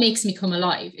 what makes me come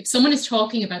alive? If someone is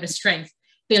talking about a strength,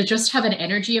 they'll just have an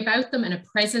energy about them and a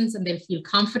presence, and they'll feel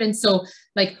confident. So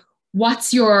like,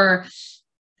 what's your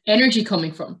energy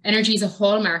coming from? Energy is a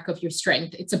hallmark of your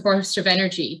strength. It's a burst of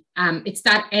energy. It's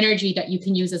that energy that you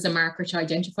can use as a marker to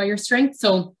identify your strength.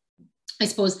 So I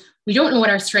suppose we don't know what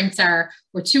our strengths are.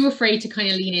 We're too afraid to kind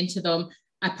of lean into them.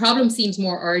 A problem seems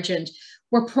more urgent.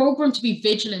 We're programmed to be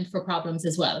vigilant for problems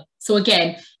as well. So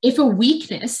again, if a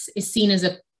weakness is seen as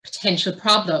a potential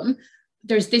problem,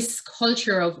 there's this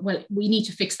culture of, well, we need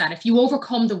to fix that. If you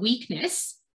overcome the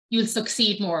weakness, you'll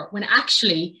succeed more, when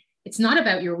actually it's not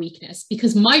about your weakness,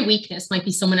 because my weakness might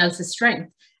be someone else's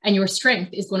strength, and your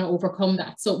strength is going to overcome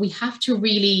that. So we have to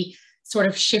really sort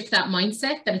of shift that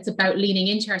mindset that it's about leaning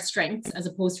into our strengths as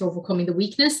opposed to overcoming the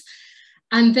weakness.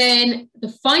 And then the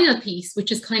final piece,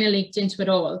 which is kind of linked into it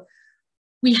all,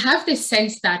 we have this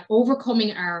sense that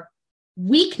overcoming our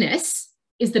weakness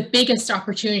is the biggest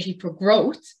opportunity for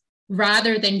growth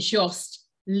rather than just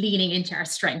leaning into our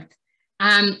strength.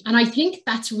 And I think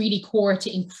that's really core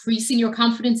to increasing your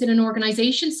confidence in an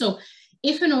organization. So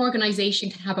if an organization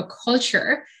can have a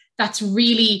culture that's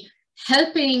really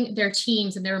helping their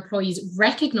teams and their employees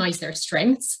recognize their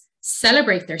strengths,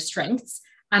 celebrate their strengths,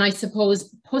 and I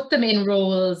suppose put them in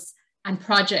roles and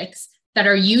projects that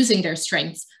are using their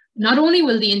strengths, not only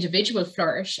will the individual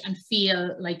flourish and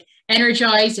feel like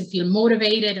energized and feel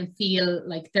motivated and feel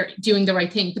like they're doing the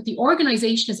right thing, but the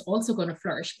organization is also going to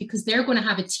flourish because they're going to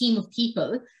have a team of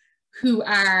people who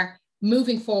are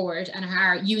moving forward and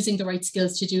are using the right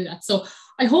skills to do that. So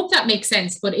I hope that makes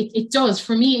sense, but it does.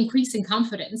 For me, increasing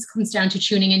confidence comes down to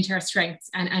tuning into our strengths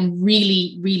and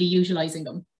really, really utilizing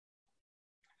them.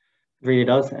 It really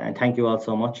does, and thank you all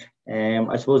so much.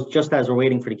 I suppose just as we're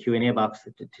waiting for the Q&A box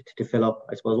to fill up,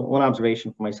 I suppose one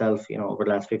observation for myself, over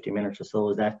the last 50 minutes or so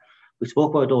is that we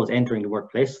spoke about those entering the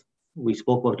workplace. We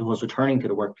spoke about those returning to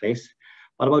the workplace.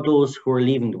 What about those who are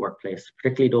leaving the workplace,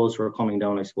 particularly those who are coming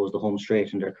down, I suppose, the home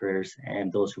straight in their careers,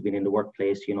 and those who've been in the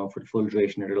workplace, for the full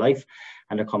duration of their life,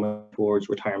 and they're coming towards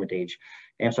retirement age.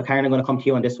 So Karen, I'm going to come to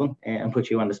you on this one and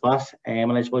put you on the spot.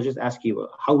 And I suppose just ask you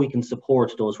how we can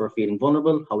support those who are feeling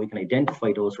vulnerable, how we can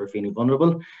identify those who are feeling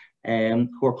vulnerable,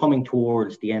 who are coming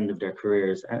towards the end of their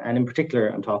careers. And in particular,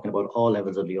 I'm talking about all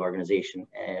levels of the organization.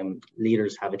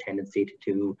 Leaders have a tendency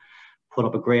to put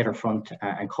up a greater front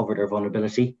and cover their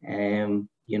vulnerability,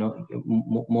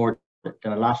 more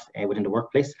than a lot within the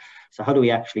workplace. So how do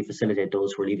we actually facilitate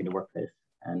those who are leaving the workplace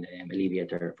and alleviate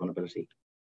their vulnerability?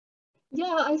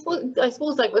 Yeah, I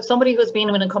suppose like if somebody who's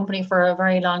been in a company for a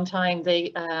very long time,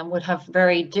 they would have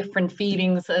very different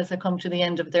feelings as they come to the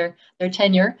end of their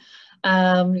tenure.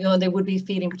 They would be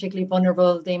feeling particularly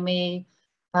vulnerable. They may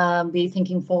be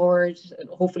thinking forward,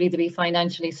 hopefully to be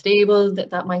financially stable.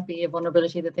 That might be a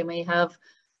vulnerability that they may have.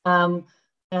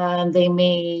 And they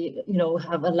may,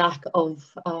 have a lack of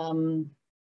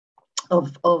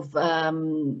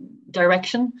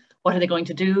direction. What are they going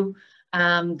to do?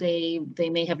 They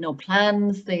may have no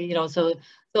plans. So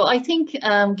I think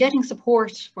getting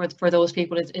support for those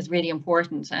people is really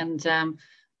important. And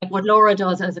like what Laura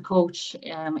does as a coach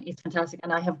is fantastic.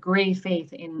 And I have great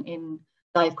faith in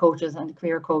life coaches and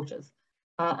career coaches.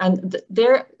 And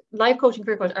their life coaching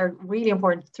career coaches are really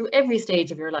important through every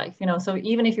stage of your life. So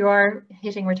even if you are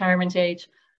hitting retirement age,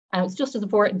 it's just as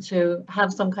important to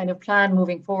have some kind of plan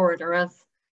moving forward, or else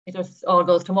it just all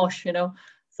goes to mush.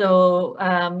 So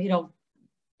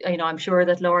I'm sure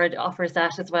that Laura offers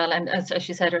that as well. And as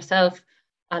she said herself,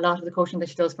 a lot of the coaching that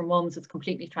she does for mums is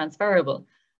completely transferable.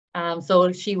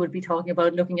 So she would be talking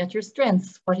about looking at your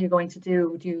strengths. What are you going to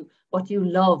do? What do you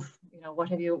love? What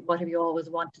have you always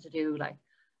wanted to do?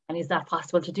 And is that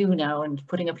possible to do now? And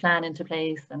putting a plan into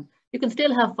place. And you can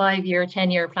still have 5-year,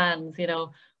 10-year plans,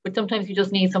 but sometimes you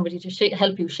just need somebody to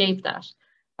help you shape that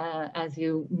as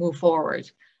you move forward.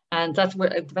 And that's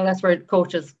where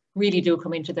coaches really do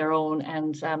come into their own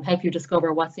and help you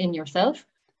discover what's in yourself,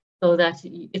 so that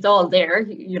it's all there,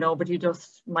 but you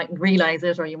just mightn't realize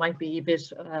it, or you might be a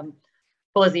bit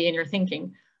fuzzy in your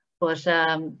thinking. But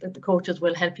the coaches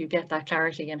will help you get that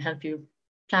clarity and help you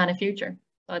plan a future.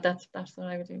 That's what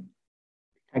I would do.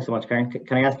 Thanks so much, Karen.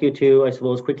 Can I ask you to, I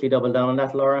suppose, quickly double down on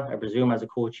that, Laura? I presume as a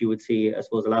coach, you would see, I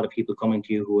suppose, a lot of people coming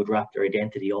to you who would wrap their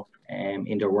identity up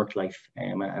in their work life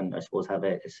and I suppose have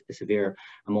a severe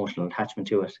emotional attachment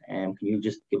to it. Can you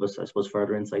just give us, I suppose,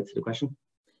 further insights to the question?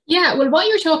 Yeah, well, what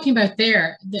you're talking about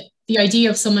there, the idea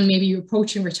of someone maybe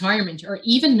approaching retirement, or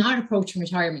even not approaching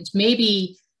retirement,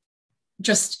 maybe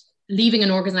just leaving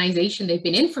an organization they've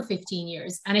been in for 15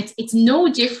 years. And it's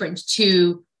no different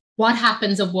to what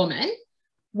happens a woman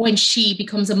when she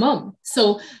becomes a mum.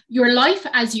 So your life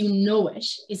as you know it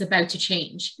is about to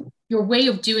change. Your way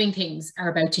of doing things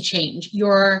are about to change.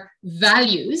 Your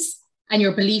values and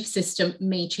your belief system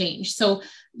may change. So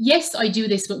yes, I do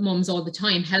this with mums all the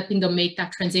time, helping them make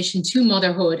that transition to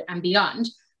motherhood and beyond.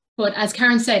 But as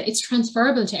Karen said, it's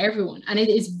transferable to everyone. And it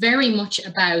is very much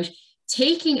about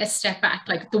taking a step back.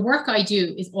 Like the work I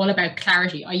do is all about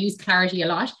clarity. I use clarity a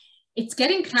lot. It's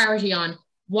getting clarity on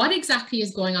what exactly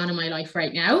is going on in my life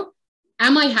right now.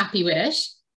 Am I happy with it?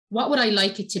 What would I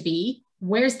like it to be?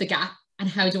 Where's the gap? And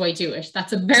how do I do it?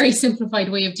 That's a very simplified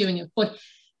way of doing it. But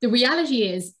the reality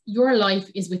is your life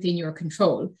is within your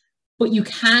control, but you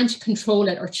can't control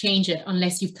it or change it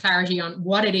unless you've clarity on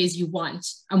what it is you want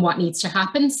and what needs to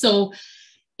happen. So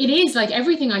it is like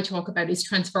everything I talk about is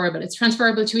transferable. It's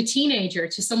transferable to a teenager,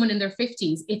 to someone in their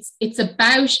 50s. It's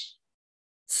about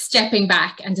stepping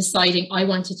back and deciding I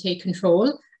want to take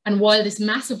control. And while this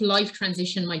massive life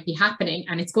transition might be happening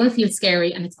and it's going to feel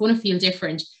scary and it's going to feel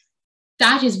different,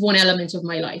 that is one element of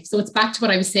my life. So it's back to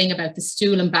what I was saying about the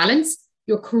stool and balance.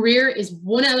 Your career is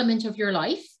one element of your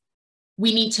life.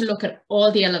 We need to look at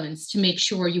all the elements to make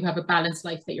sure you have a balanced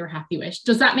life that you're happy with.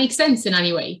 Does that make sense in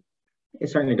any way? It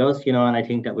certainly does, you know, and I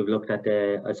think that we've looked at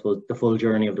the, I suppose, the full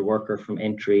journey of the worker from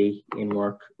entry in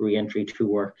work, re-entry to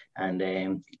work, and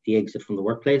the exit from the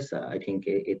workplace. I think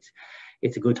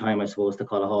it's a good time, I suppose, to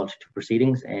call a halt to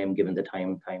proceedings, given the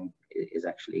time is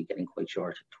actually getting quite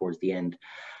short towards the end.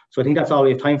 So I think that's all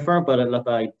we have time for. But look,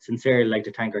 I sincerely like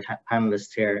to thank our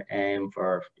panelists here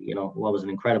for, you know, what was an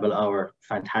incredible hour,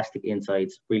 fantastic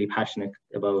insights, really passionate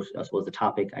about, I suppose, the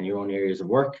topic and your own areas of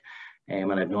work.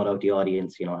 And I've no doubt the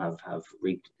audience, you know, have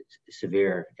reaped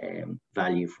severe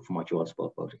value from what you all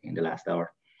spoke about in the last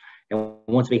hour. And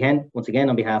once again,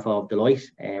 on behalf of Deloitte,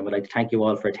 I'd like to thank you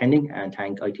all for attending and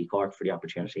thank IT Cork for the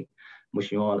opportunity.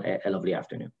 Wishing you all a lovely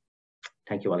afternoon.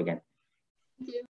 Thank you all again. Thank you.